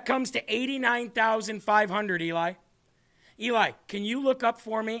 That comes to 89,500, Eli. Eli, can you look up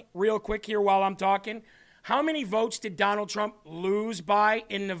for me real quick here while I'm talking? How many votes did Donald Trump lose by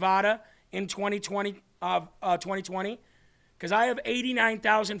in Nevada in 2020? Because I have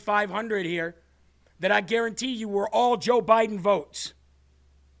 89,500 here that I guarantee you were all Joe Biden votes.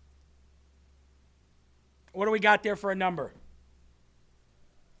 What do we got there for a number?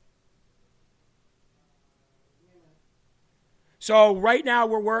 So right now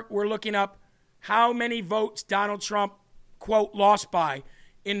we're looking up how many votes Donald Trump, quote, lost by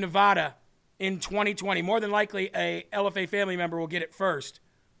in Nevada in 2020. More than likely, a LFA family member will get it first.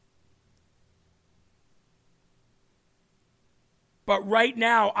 But right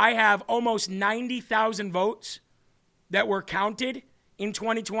now, I have almost 90,000 votes that were counted in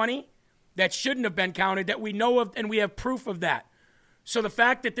 2020 that shouldn't have been counted, that we know of, and we have proof of that. So the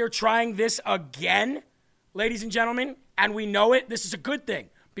fact that they're trying this again, ladies and gentlemen, and we know it, this is a good thing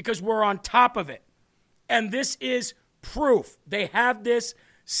because we're on top of it. And this is proof. They have this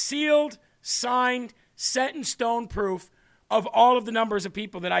sealed, signed, set in stone proof of all of the numbers of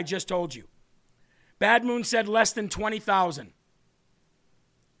people that I just told you. Bad Moon said less than 20,000.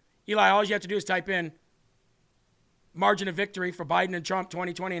 Eli, all you have to do is type in margin of victory for Biden and Trump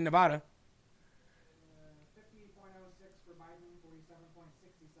 2020 in Nevada. 50.06 for Biden, 47.67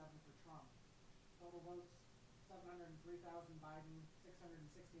 for Trump. Total votes, 703,000 Biden,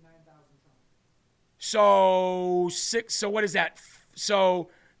 669,000 Trump. So what is that? So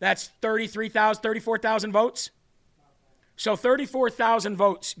that's 34,000 votes? So 34,000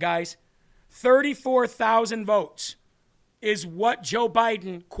 votes, guys. 34,000 votes is what Joe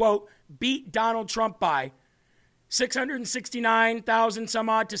Biden, quote, beat Donald Trump by. 669,000 some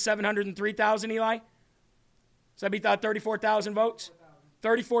odd to 703,000, Eli? So that beat that 34,000 votes?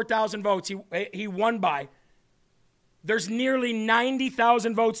 34,000 votes he won by. There's nearly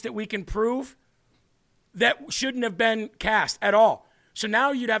 90,000 votes that we can prove that shouldn't have been cast at all. So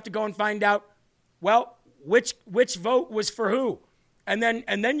now you'd have to go and find out, well, which vote was for who? And then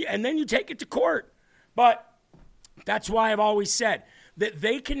you take it to court. But that's why I've always said that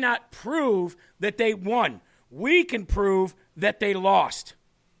they cannot prove that they won. We can prove that they lost.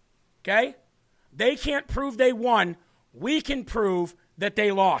 Okay? They can't prove they won. We can prove that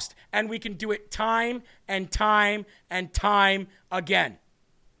they lost. And we can do it time and time and time again.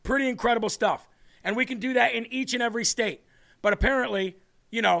 Pretty incredible stuff. And we can do that in each and every state. But apparently,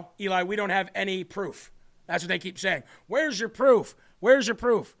 Eli, we don't have any proof. That's what they keep saying. Where's your proof? Where's your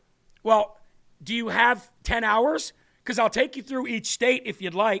proof? Well, do you have 10 hours? Because I'll take you through each state if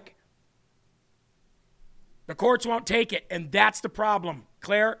you'd like. The courts won't take it, and that's the problem.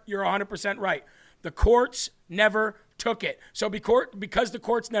 Claire, you're 100% right. The courts never took it. So because the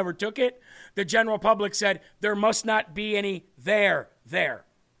courts never took it, the general public said there must not be any there.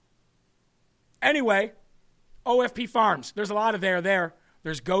 Anyway, OFP Farms, there's a lot of there.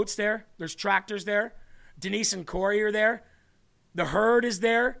 There's goats there. There's tractors there. Denise and Corey are there. The herd is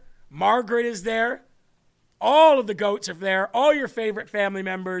there. Margaret is there. All of the goats are there. All your favorite family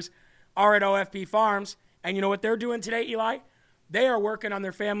members are at OFP Farms. And you know what they're doing today, Eli? They are working on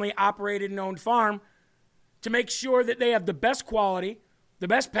their family-operated and owned farm to make sure that they have the best quality, the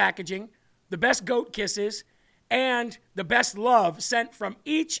best packaging, the best goat kisses, and the best love sent from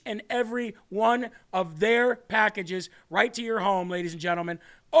each and every one of their packages right to your home, ladies and gentlemen.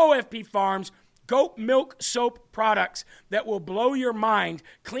 OFP Farms, goat milk soap products that will blow your mind,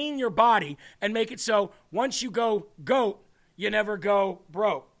 clean your body, and make it so once you go goat, you never go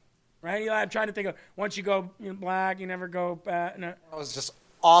broke. Right, Eli? I'm trying to think of once you go black, you never go bad. No. That was just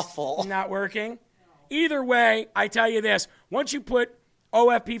awful. Not working. Either way, I tell you this. Once you put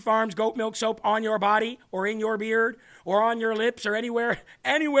OFP Farms goat milk soap on your body or in your beard or on your lips or anywhere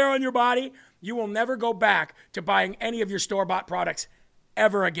on your body, You will never go back to buying any of your store-bought products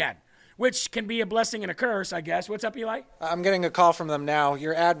ever again, which can be a blessing and a curse, I guess. What's up, Eli? I'm getting a call from them now.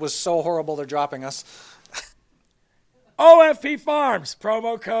 Your ad was so horrible they're dropping us. OFP Farms,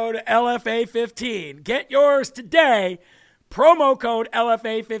 promo code LFA15. Get yours today. Promo code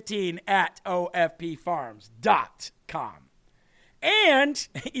LFA15 at OFPfarms.com. And,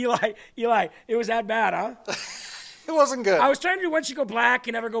 Eli, it was that bad, huh? It wasn't good. I was trying to do once you go black,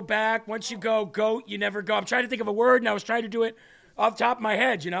 you never go back. Once you go goat, you never go. I'm trying to think of a word, and I was trying to do it off the top of my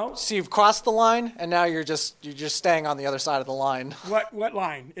head, you know? So you've crossed the line, and now you're just staying on the other side of the line. What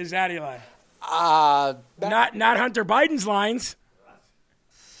line is that, Eli? Not Hunter Biden's lines.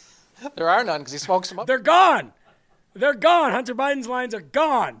 There are none because he smokes them up. They're gone. They're gone. Hunter Biden's lines are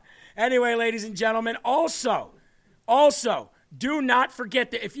gone. Anyway, ladies and gentlemen, also, do not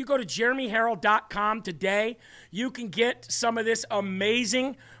forget that if you go to jeremyherald.com today, you can get some of this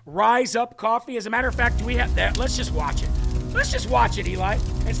amazing Rise Up coffee. As a matter of fact, do we have that? Let's just watch it. Let's just watch it, Eli,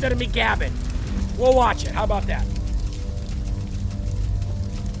 instead of me gabbing. We'll watch it. How about that?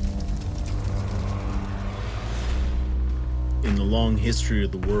 In the long history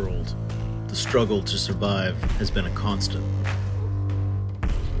of the world, the struggle to survive has been a constant.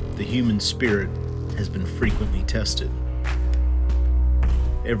 The human spirit has been frequently tested.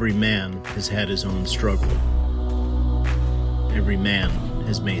 Every man has had his own struggle. Every man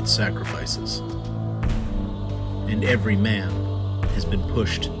has made sacrifices. And every man has been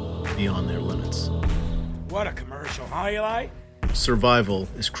pushed beyond their limits. What a commercial, huh, Eli? Survival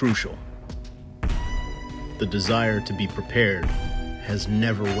is crucial. The desire to be prepared has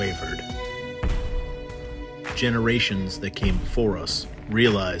never wavered. Generations that came before us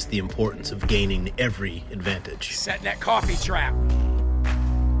realized the importance of gaining every advantage. Setting that coffee trap.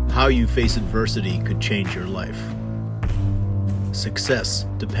 How you face adversity could change your life. Success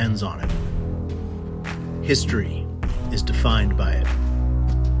depends on it. History is defined by it.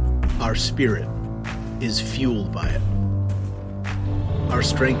 Our spirit is fueled by it. Our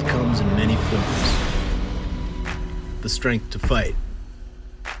strength comes in many forms. The strength to fight.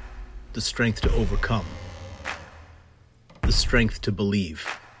 The strength to overcome. The strength to believe.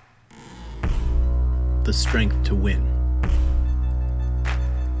 The strength to win.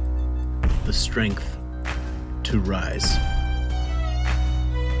 The strength to rise.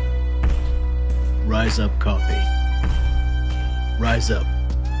 Rise Up Coffee. Rise up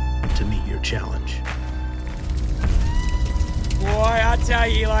to meet your challenge. Boy, I tell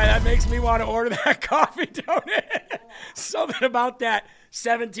you, Eli, that makes me want to order that coffee, don't it? Something about that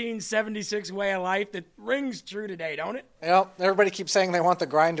 1776 way of life that rings true today, don't it? Yep, everybody keeps saying they want the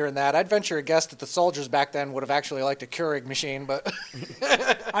grinder in that. I'd venture a guess that the soldiers back then would have actually liked a Keurig machine, but...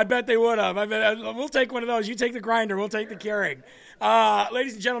 I bet they would have. We'll take one of those. You take the grinder. We'll take the Keurig.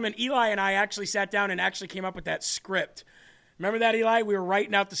 Ladies and gentlemen, Eli and I actually sat down and actually came up with that script. Remember that, Eli? We were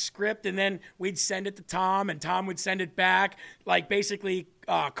writing out the script, and then we'd send it to Tom, and Tom would send it back, like basically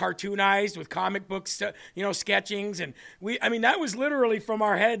cartoonized with comic books, sketchings. And that was literally from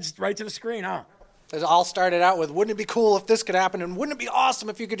our heads right to the screen, huh? It all started out with, wouldn't it be cool if this could happen, and wouldn't it be awesome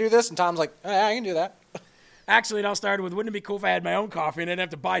if you could do this? And Tom's like, yeah, I can do that. Actually, it all started with, wouldn't it be cool if I had my own coffee and I didn't have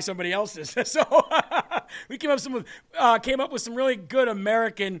to buy somebody else's? So we came up with some really good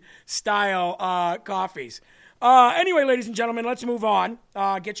American-style coffees. Anyway, ladies and gentlemen, let's move on.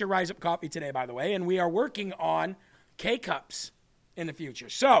 Get your Rise Up coffee today, by the way. And we are working on K-Cups in the future.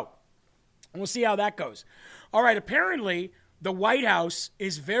 So we'll see how that goes. All right, apparently the White House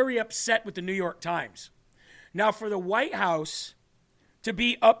is very upset with the New York Times. Now, for the White House to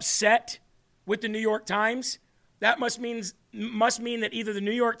be upset with the New York Times, that must mean that either the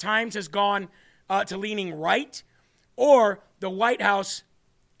New York Times has gone to leaning right, or the White House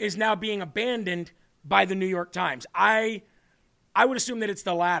is now being abandoned by the New York Times. I would assume that it's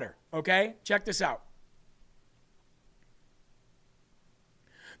the latter, okay? Check this out.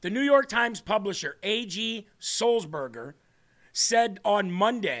 The New York Times publisher, A.G. Sulzberger, said on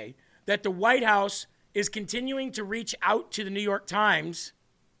Monday that the White House is continuing to reach out to the New York Times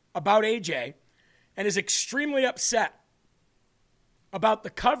about AJ and is extremely upset about the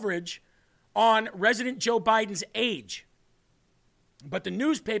coverage on President Joe Biden's age. But the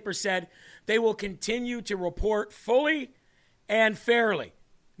newspaper said they will continue to report fully and fairly.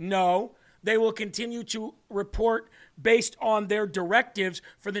 No, they will continue to report based on their directives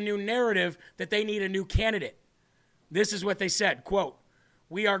for the new narrative that they need a new candidate. This is what they said, quote,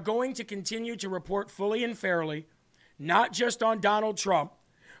 "We are going to continue to report fully and fairly, not just on Donald Trump,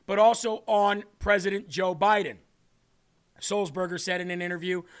 but also on President Joe Biden." Sulzberger said in an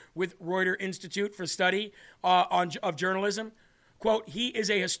interview with Reuters Institute for Study of Journalism, quote, he is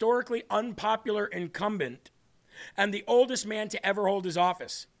a historically unpopular incumbent and the oldest man to ever hold his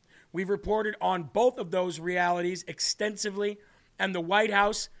office. We've reported on both of those realities extensively, and the White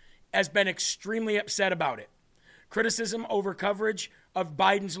House has been extremely upset about it. Criticism over coverage of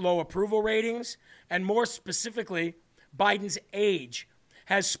Biden's low approval ratings, and more specifically, Biden's age,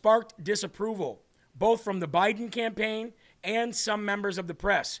 has sparked disapproval, both from the Biden campaign and some members of the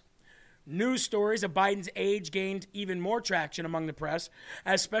press. News stories of Biden's age gained even more traction among the press,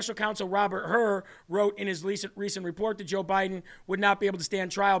 as Special Counsel Robert Hur wrote in his recent report that Joe Biden would not be able to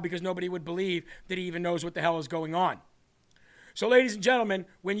stand trial because nobody would believe that he even knows what the hell is going on. So, ladies and gentlemen,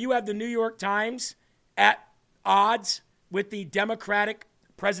 when you have the New York Times at odds with the Democratic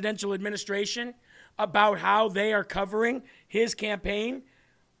presidential administration about how they are covering his campaign,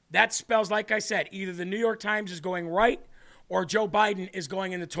 that spells, like I said, either the New York Times is going right or Joe Biden is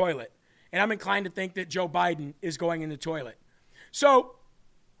going in the toilet. And I'm inclined to think that Joe Biden is going in the toilet. So,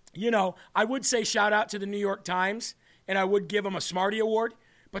 I would say shout out to the New York Times, and I would give them a Smarty Award.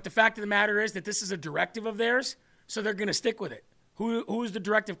 But the fact of the matter is that this is a directive of theirs, so they're going to stick with it. Who's the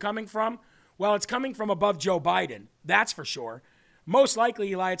directive coming from? Well, it's coming from above Joe Biden. That's for sure. Most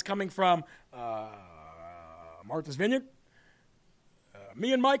likely, Eli, it's coming from Martha's Vineyard,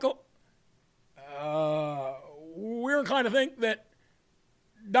 me and Michael. We're inclined to think that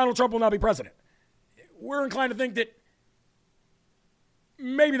Donald Trump will not be president. We're inclined to think that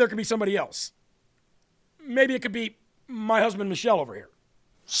maybe there could be somebody else. Maybe it could be my husband, Michelle, over here.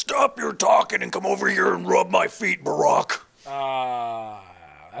 Stop your talking and come over here and rub my feet, Barack.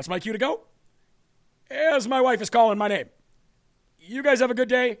 That's my cue to go. As my wife is calling my name. You guys have a good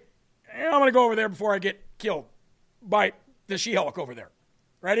day. I'm going to go over there before I get killed by the She-Hulk over there.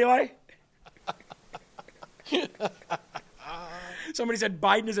 Right, Eli? Somebody said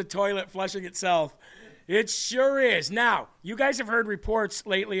Biden is a toilet flushing itself. It sure is. Now, you guys have heard reports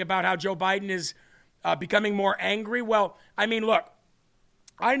lately about how Joe Biden is becoming more angry. Well, I mean, look,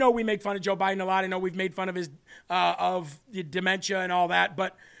 I know we make fun of Joe Biden a lot. I know we've made fun of his of the dementia and all that.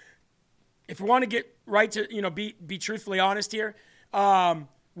 But if we want to get right to, be truthfully honest here,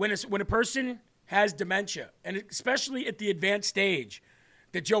 when a person has dementia, and especially at the advanced stage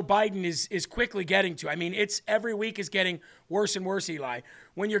that Joe Biden is quickly getting to. I mean, it's every week is getting worse and worse, Eli.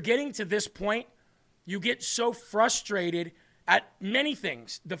 When you're getting to this point, you get so frustrated at many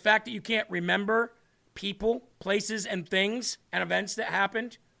things. The fact that you can't remember people, places, and things and events that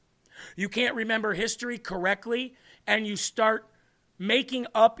happened. You can't remember history correctly, and you start making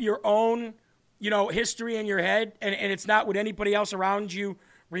up your own, history in your head, and it's not what anybody else around you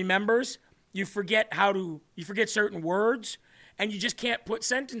remembers. You forget certain words, and you just can't put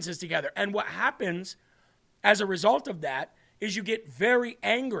sentences together. And what happens as a result of that is you get very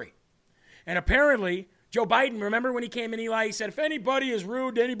angry. And apparently, Joe Biden, remember when he came in, Eli, he said, if anybody is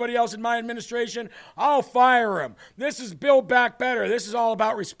rude to anybody else in my administration, I'll fire him. This is Build Back Better. This is all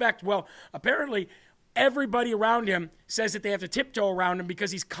about respect. Well, apparently, everybody around him says that they have to tiptoe around him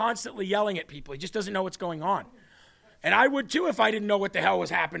because he's constantly yelling at people. He just doesn't know what's going on. And I would too if I didn't know what the hell was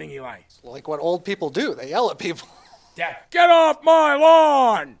happening, Eli. It's like what old people do. They yell at people. Dad, get off my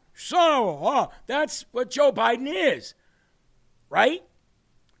lawn! That's what Joe Biden is, right?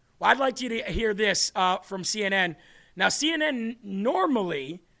 Well, I'd like you to hear this from CNN. Now, CNN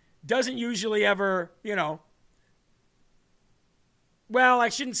normally doesn't usually ever, well, I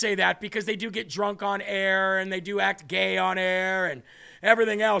shouldn't say that because they do get drunk on air and they do act gay on air and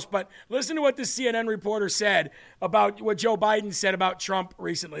everything else. But listen to what this CNN reporter said about what Joe Biden said about Trump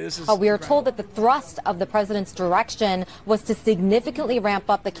recently. This is we are told that the thrust of the president's direction was to significantly ramp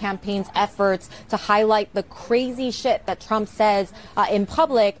up the campaign's efforts to highlight the crazy shit that Trump says in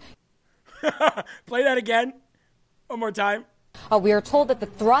public. Play that again. One more time. We are told that the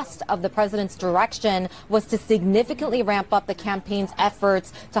thrust of the president's direction was to significantly ramp up the campaign's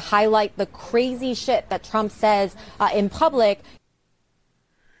efforts to highlight the crazy shit that Trump says in public.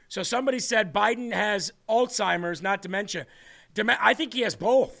 So somebody said Biden has Alzheimer's, not dementia. I think he has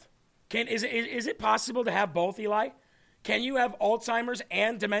both. Is it possible to have both, Eli? Can you have Alzheimer's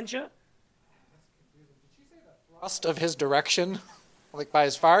and dementia? Thrust of his direction, like by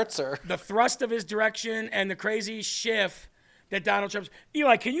his farts, or the thrust of his direction and the crazy shift that Donald Trump's.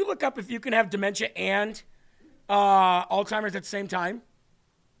 Eli, can you look up if you can have dementia and Alzheimer's at the same time?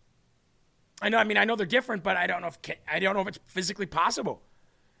 I know they're different, but I don't know if it's physically possible.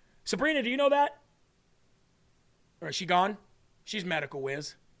 Sabrina, do you know that? Or is she gone? She's medical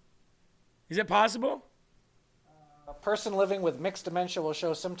whiz. Is it possible? A person living with mixed dementia will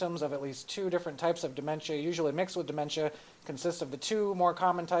show symptoms of at least two different types of dementia. Usually mixed with dementia consists of the two more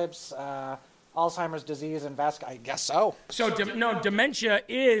common types, Alzheimer's disease and vascular. I guess so. So dementia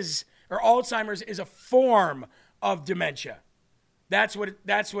is, or Alzheimer's is a form of dementia. That's what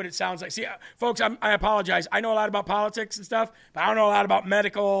it sounds like. See, folks, I apologize. I know a lot about politics and stuff, but I don't know a lot about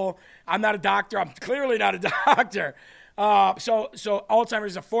medical. I'm not a doctor. I'm clearly not a doctor. So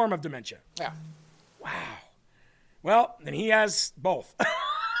Alzheimer's is a form of dementia. Yeah. Wow. Well, then he has both,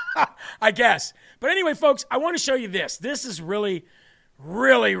 I guess. But anyway, folks, I want to show you this. This is really,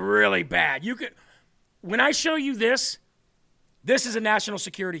 really, really bad. When I show you this is a national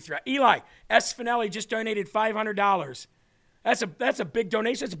security threat. Eli, S. Finelli just donated $500. That's a big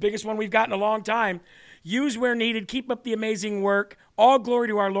donation. That's the biggest one we've got in a long time. Use where needed. Keep up the amazing work. All glory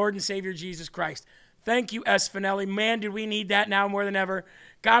to our Lord and Savior, Jesus Christ. Thank you, S. Finelli. Man, did we need that now more than ever.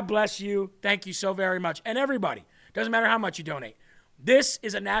 God bless you. Thank you so very much. And everybody, doesn't matter how much you donate. This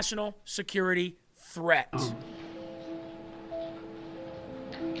is a national security threat.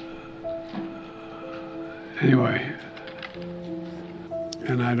 Anyway,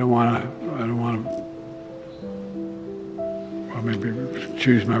 and I don't want to, well, maybe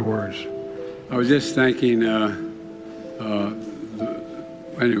choose my words. I was just thinking,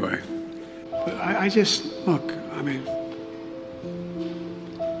 anyway. But I just, look, I mean,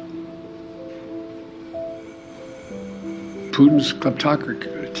 Putin's kleptocracy,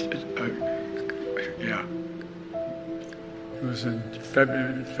 yeah. It was in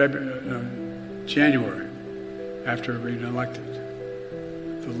January, after being elected,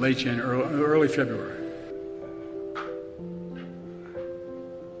 the late January, early February.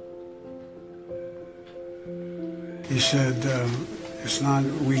 He said, it's not,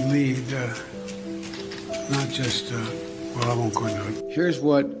 we lead, not just, well, I won't go into it. Here's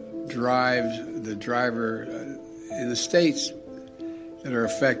what drives the driver in the states that are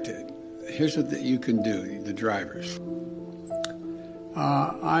affected. Here's what you can do, the drivers.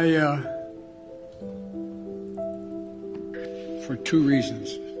 For two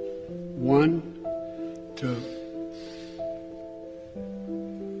reasons. One,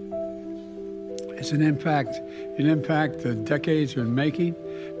 it's an impact that decades have been making,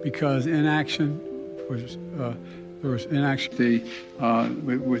 because inaction was there was inaction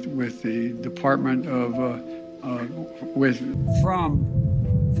with the Department of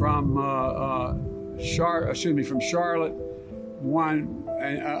from Charlotte,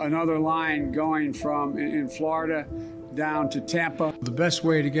 another line going from in Florida down to Tampa. The best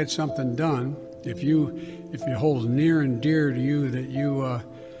way to get something done, if it holds near and dear to you, that you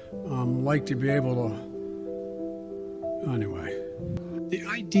like to be able to, anyway. The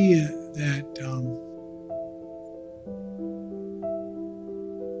idea that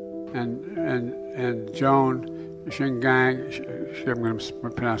and Joan Shingang, I'm going to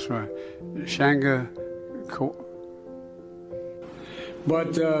pronounce it right, Shanga.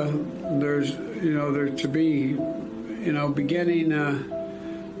 But there's, there to be, beginning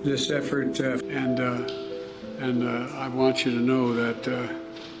this effort, and I want you to know that.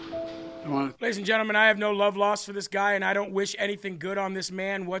 Ladies and gentlemen, I have no love lost for this guy, and I don't wish anything good on this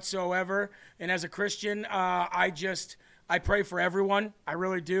man whatsoever. And as a Christian, I pray for everyone. I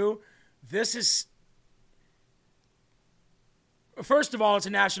really do. This is, first of all, it's a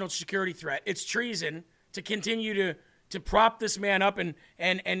national security threat. It's treason to continue to prop this man up and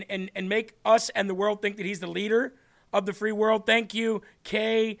make us and the world think that he's the leader of the free world. Thank you,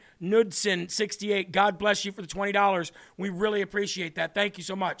 K. Knudsen, 68. God bless you for the $20. We really appreciate that. Thank you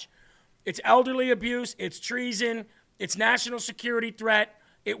so much. It's elderly abuse. It's treason. It's national security threat.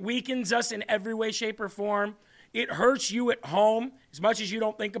 It weakens us in every way, shape, or form. It hurts you at home as much as you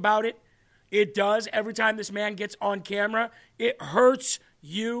don't think about it. It does. Every time this man gets on camera, it hurts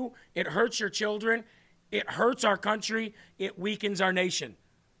you. It hurts your children. It hurts our country. It weakens our nation.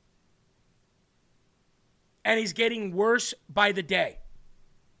 And he's getting worse by the day.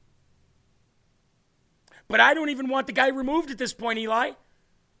 But I don't even want the guy removed at this point, Eli.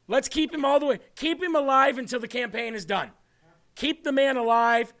 Let's keep him all the way. Keep him alive until the campaign is done. Keep the man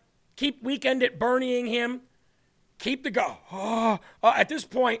alive. Keep Weekend at Bernieing him. Keep the guy. At this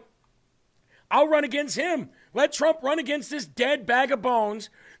point, I'll run against him. Let Trump run against this dead bag of bones,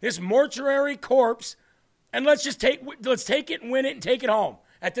 this mortuary corpse, and let's take it and win it and take it home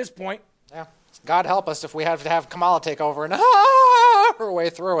at this point. Yeah. God help us if we have to have Kamala take over and her way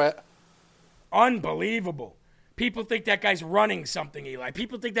through it. Unbelievable. People think that guy's running something, Eli.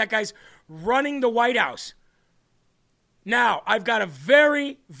 People think that guy's running the White House. Now, I've got a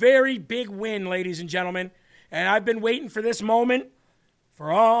very, very big win, ladies and gentlemen, and I've been waiting for this moment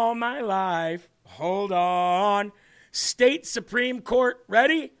for all my life. Hold on. State Supreme Court,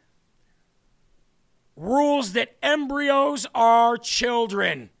 ready? Rules that embryos are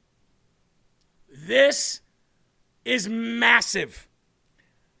children. This is massive.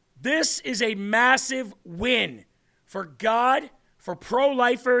 This is a massive win for God, for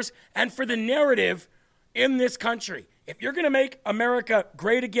pro-lifers, and for the narrative in this country. If you're going to make America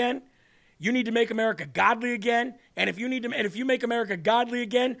great again, you need to make America godly again. And if you make America godly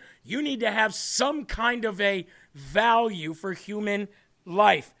again, you need to have some kind of a value for human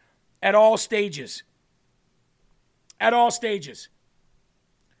life at all stages. At all stages.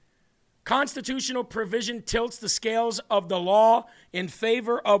 Constitutional provision tilts the scales of the law in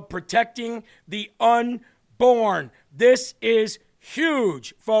favor of protecting the unborn. This is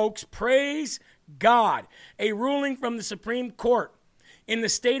huge, folks. Praise God. A ruling from the Supreme Court in the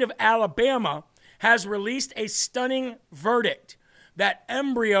state of Alabama has released a stunning verdict that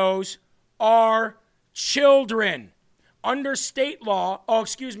embryos are children. Under state law,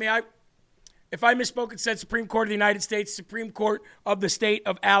 if I misspoke, it said Supreme Court of the United States, Supreme Court of the state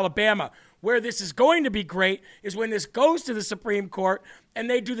of Alabama. Where this is going to be great is when this goes to the Supreme Court and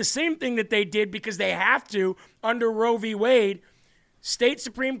they do the same thing that they did because they have to under Roe v. Wade. State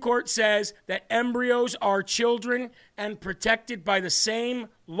Supreme Court says that embryos are children and protected by the same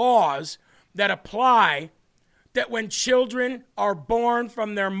laws that apply that when children are born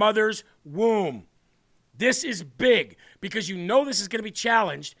from their mother's womb. This is big because you know this is going to be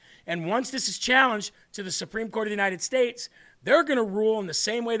challenged. And once this is challenged to the Supreme Court of the United States, they're going to rule in the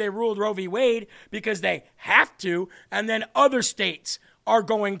same way they ruled Roe v. Wade because they have to, and then other states are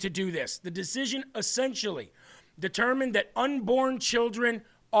going to do this. The decision essentially determined that unborn children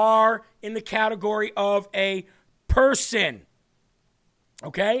are in the category of a person.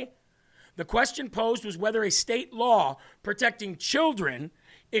 Okay? The question posed was whether a state law protecting children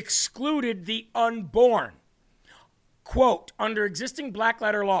excluded the unborn. Quote, under existing black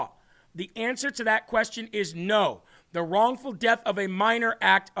letter law, the answer to that question is no. The Wrongful Death of a Minor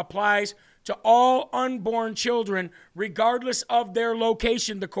Act applies to all unborn children, regardless of their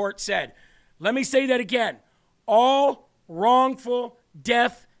location, the court said. Let me say that again. All wrongful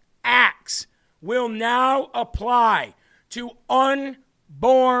death acts will now apply to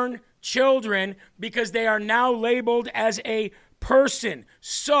unborn children because they are now labeled as a person.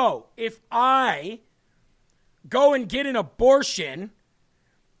 So if I go and get an abortion,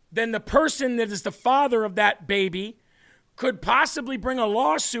 then the person that is the father of that baby could possibly bring a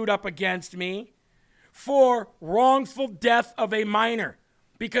lawsuit up against me for wrongful death of a minor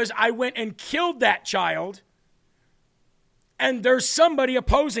because I went and killed that child and there's somebody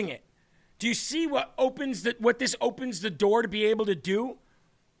opposing it. Do you see what this opens the door to be able to do?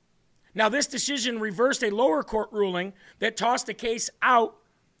 Now, this decision reversed a lower court ruling that tossed the case out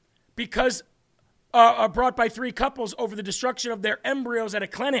because brought by three couples over the destruction of their embryos at a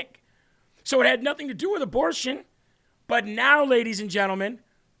clinic. So it had nothing to do with abortion. But now, ladies and gentlemen,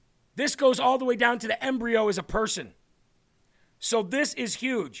 this goes all the way down to the embryo as a person. So this is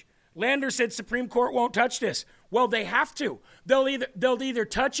huge. Lander said Supreme Court won't touch this. Well, they have to. They'll either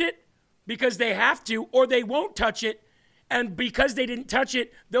touch it because they have to, or they won't touch it. And because they didn't touch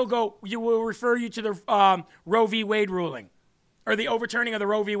it, you will refer you to the Roe v. Wade ruling or the overturning of the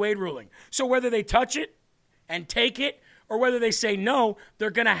Roe v. Wade ruling. So whether they touch it and take it or whether they say no, they're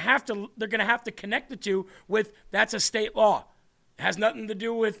going to have to connect the two with that's a state law. It has nothing to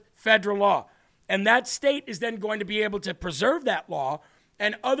do with federal law. And that state is then going to be able to preserve that law,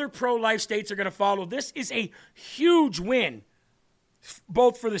 and other pro-life states are going to follow. This is a huge win,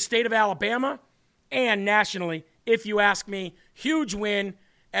 both for the state of Alabama and nationally. If you ask me, huge win,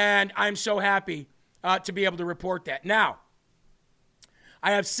 and I'm so happy to be able to report that. Now,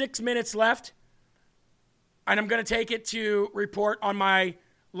 I have 6 minutes left, and I'm going to take it to report on my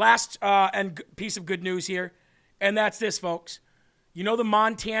last piece of good news here, and that's this, folks. You know the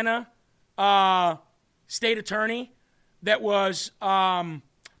Montana state attorney that was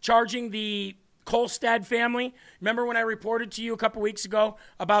charging the Kolstad family? Remember when I reported to you a couple weeks ago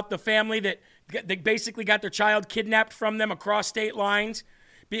about the family that they basically got their child kidnapped from them across state lines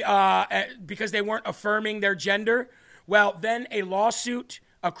because they weren't affirming their gender? Well, then a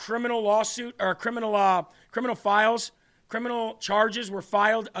criminal charges were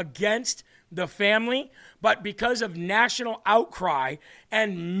filed against the family, but because of national outcry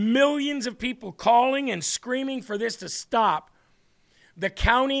and millions of people calling and screaming for this to stop, the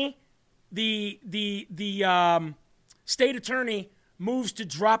county, the state attorney moves to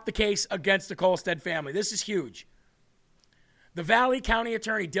drop the case against the Kolstad family. This is huge. The Valley County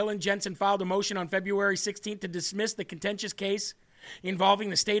Attorney Dylan Jensen filed a motion on February 16th to dismiss the contentious case involving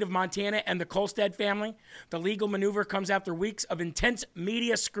the state of Montana and the Kolstad family. The legal maneuver comes after weeks of intense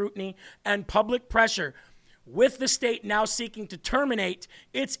media scrutiny and public pressure, with the state now seeking to terminate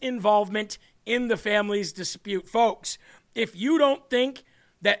its involvement in the family's dispute. Folks, if you don't think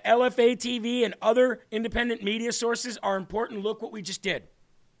that LFA TV and other independent media sources are important, look what we just did.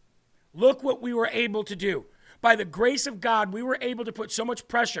 Look what we were able to do. By the grace of God, we were able to put so much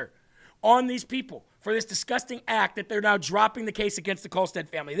pressure on these people for this disgusting act that they're now dropping the case against the Kolstad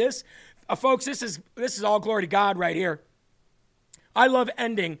family. This, folks, this is all glory to God right here. I love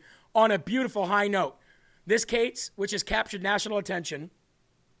ending on a beautiful high note. This case, which has captured national attention,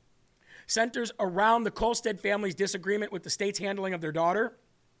 centers around the Kolstad family's disagreement with the state's handling of their daughter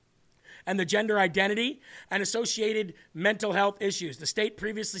and the gender identity and associated mental health issues. The state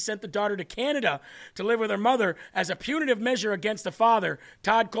previously sent the daughter to Canada to live with her mother as a punitive measure against the father,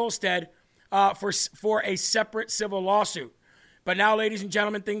 Todd Kolstad, for a separate civil lawsuit. But now, ladies and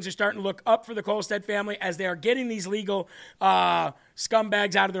gentlemen, things are starting to look up for the Kolstad family as they are getting these legal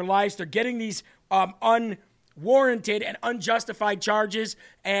scumbags out of their lives. They're getting these unwarranted and unjustified charges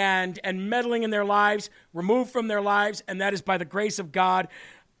and meddling in their lives removed from their lives, and that is by the grace of God.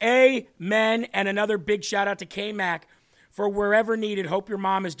 Amen. And another big shout out to K-Mac for wherever needed. Hope your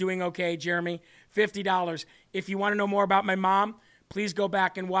mom is doing okay, Jeremy. $50. If you want to know more about my mom, please go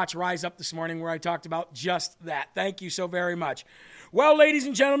back and watch Rise Up this morning where I talked about just that. Thank you so very much. Well, ladies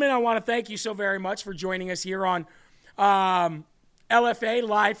and gentlemen, I want to thank you so very much for joining us here on LFA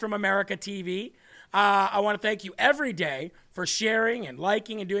Live from America TV. I want to thank you every day for sharing and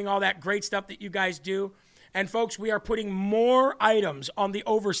liking and doing all that great stuff that you guys do. And folks, we are putting more items on the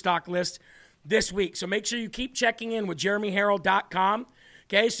overstock list this week. So make sure you keep checking in with jeremyherald.com.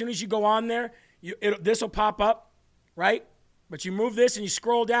 Okay, as soon as you go on there, this will pop up, right? But you move this and you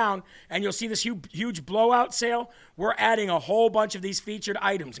scroll down and you'll see this huge blowout sale. We're adding a whole bunch of these featured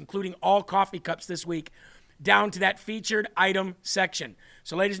items, including all coffee cups this week, down to that featured item section.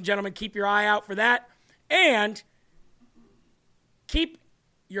 So ladies and gentlemen, keep your eye out for that. And keep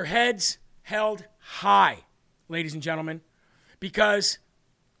your heads held high, ladies and gentlemen, because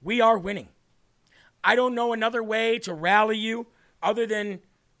we are winning. I don't know another way to rally you other than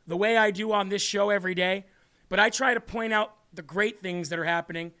the way I do on this show every day, but I try to point out the great things that are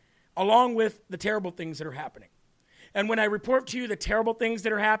happening along with the terrible things that are happening. And when I report to you the terrible things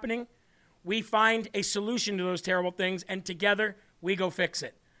that are happening, we find a solution to those terrible things, and together we go fix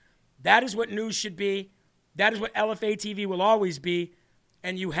it. That is what news should be. That is what LFA TV will always be,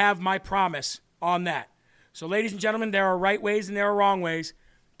 and you have my promise on that. So, ladies and gentlemen, there are right ways and there are wrong ways,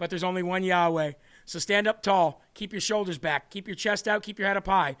 but there's only one Yahweh. So stand up tall, keep your shoulders back, keep your chest out, keep your head up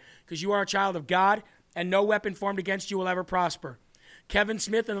high, because you are a child of God, and no weapon formed against you will ever prosper. Kevin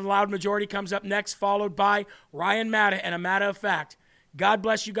Smith and the Loud Majority comes up next, followed by Ryan Matta and A Matter of Fact. God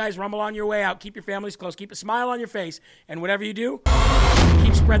bless you guys. Rumble on your way out. Keep your families close. Keep a smile on your face. And whatever you do,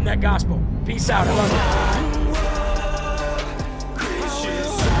 keep spreading that gospel. Peace out. I love you.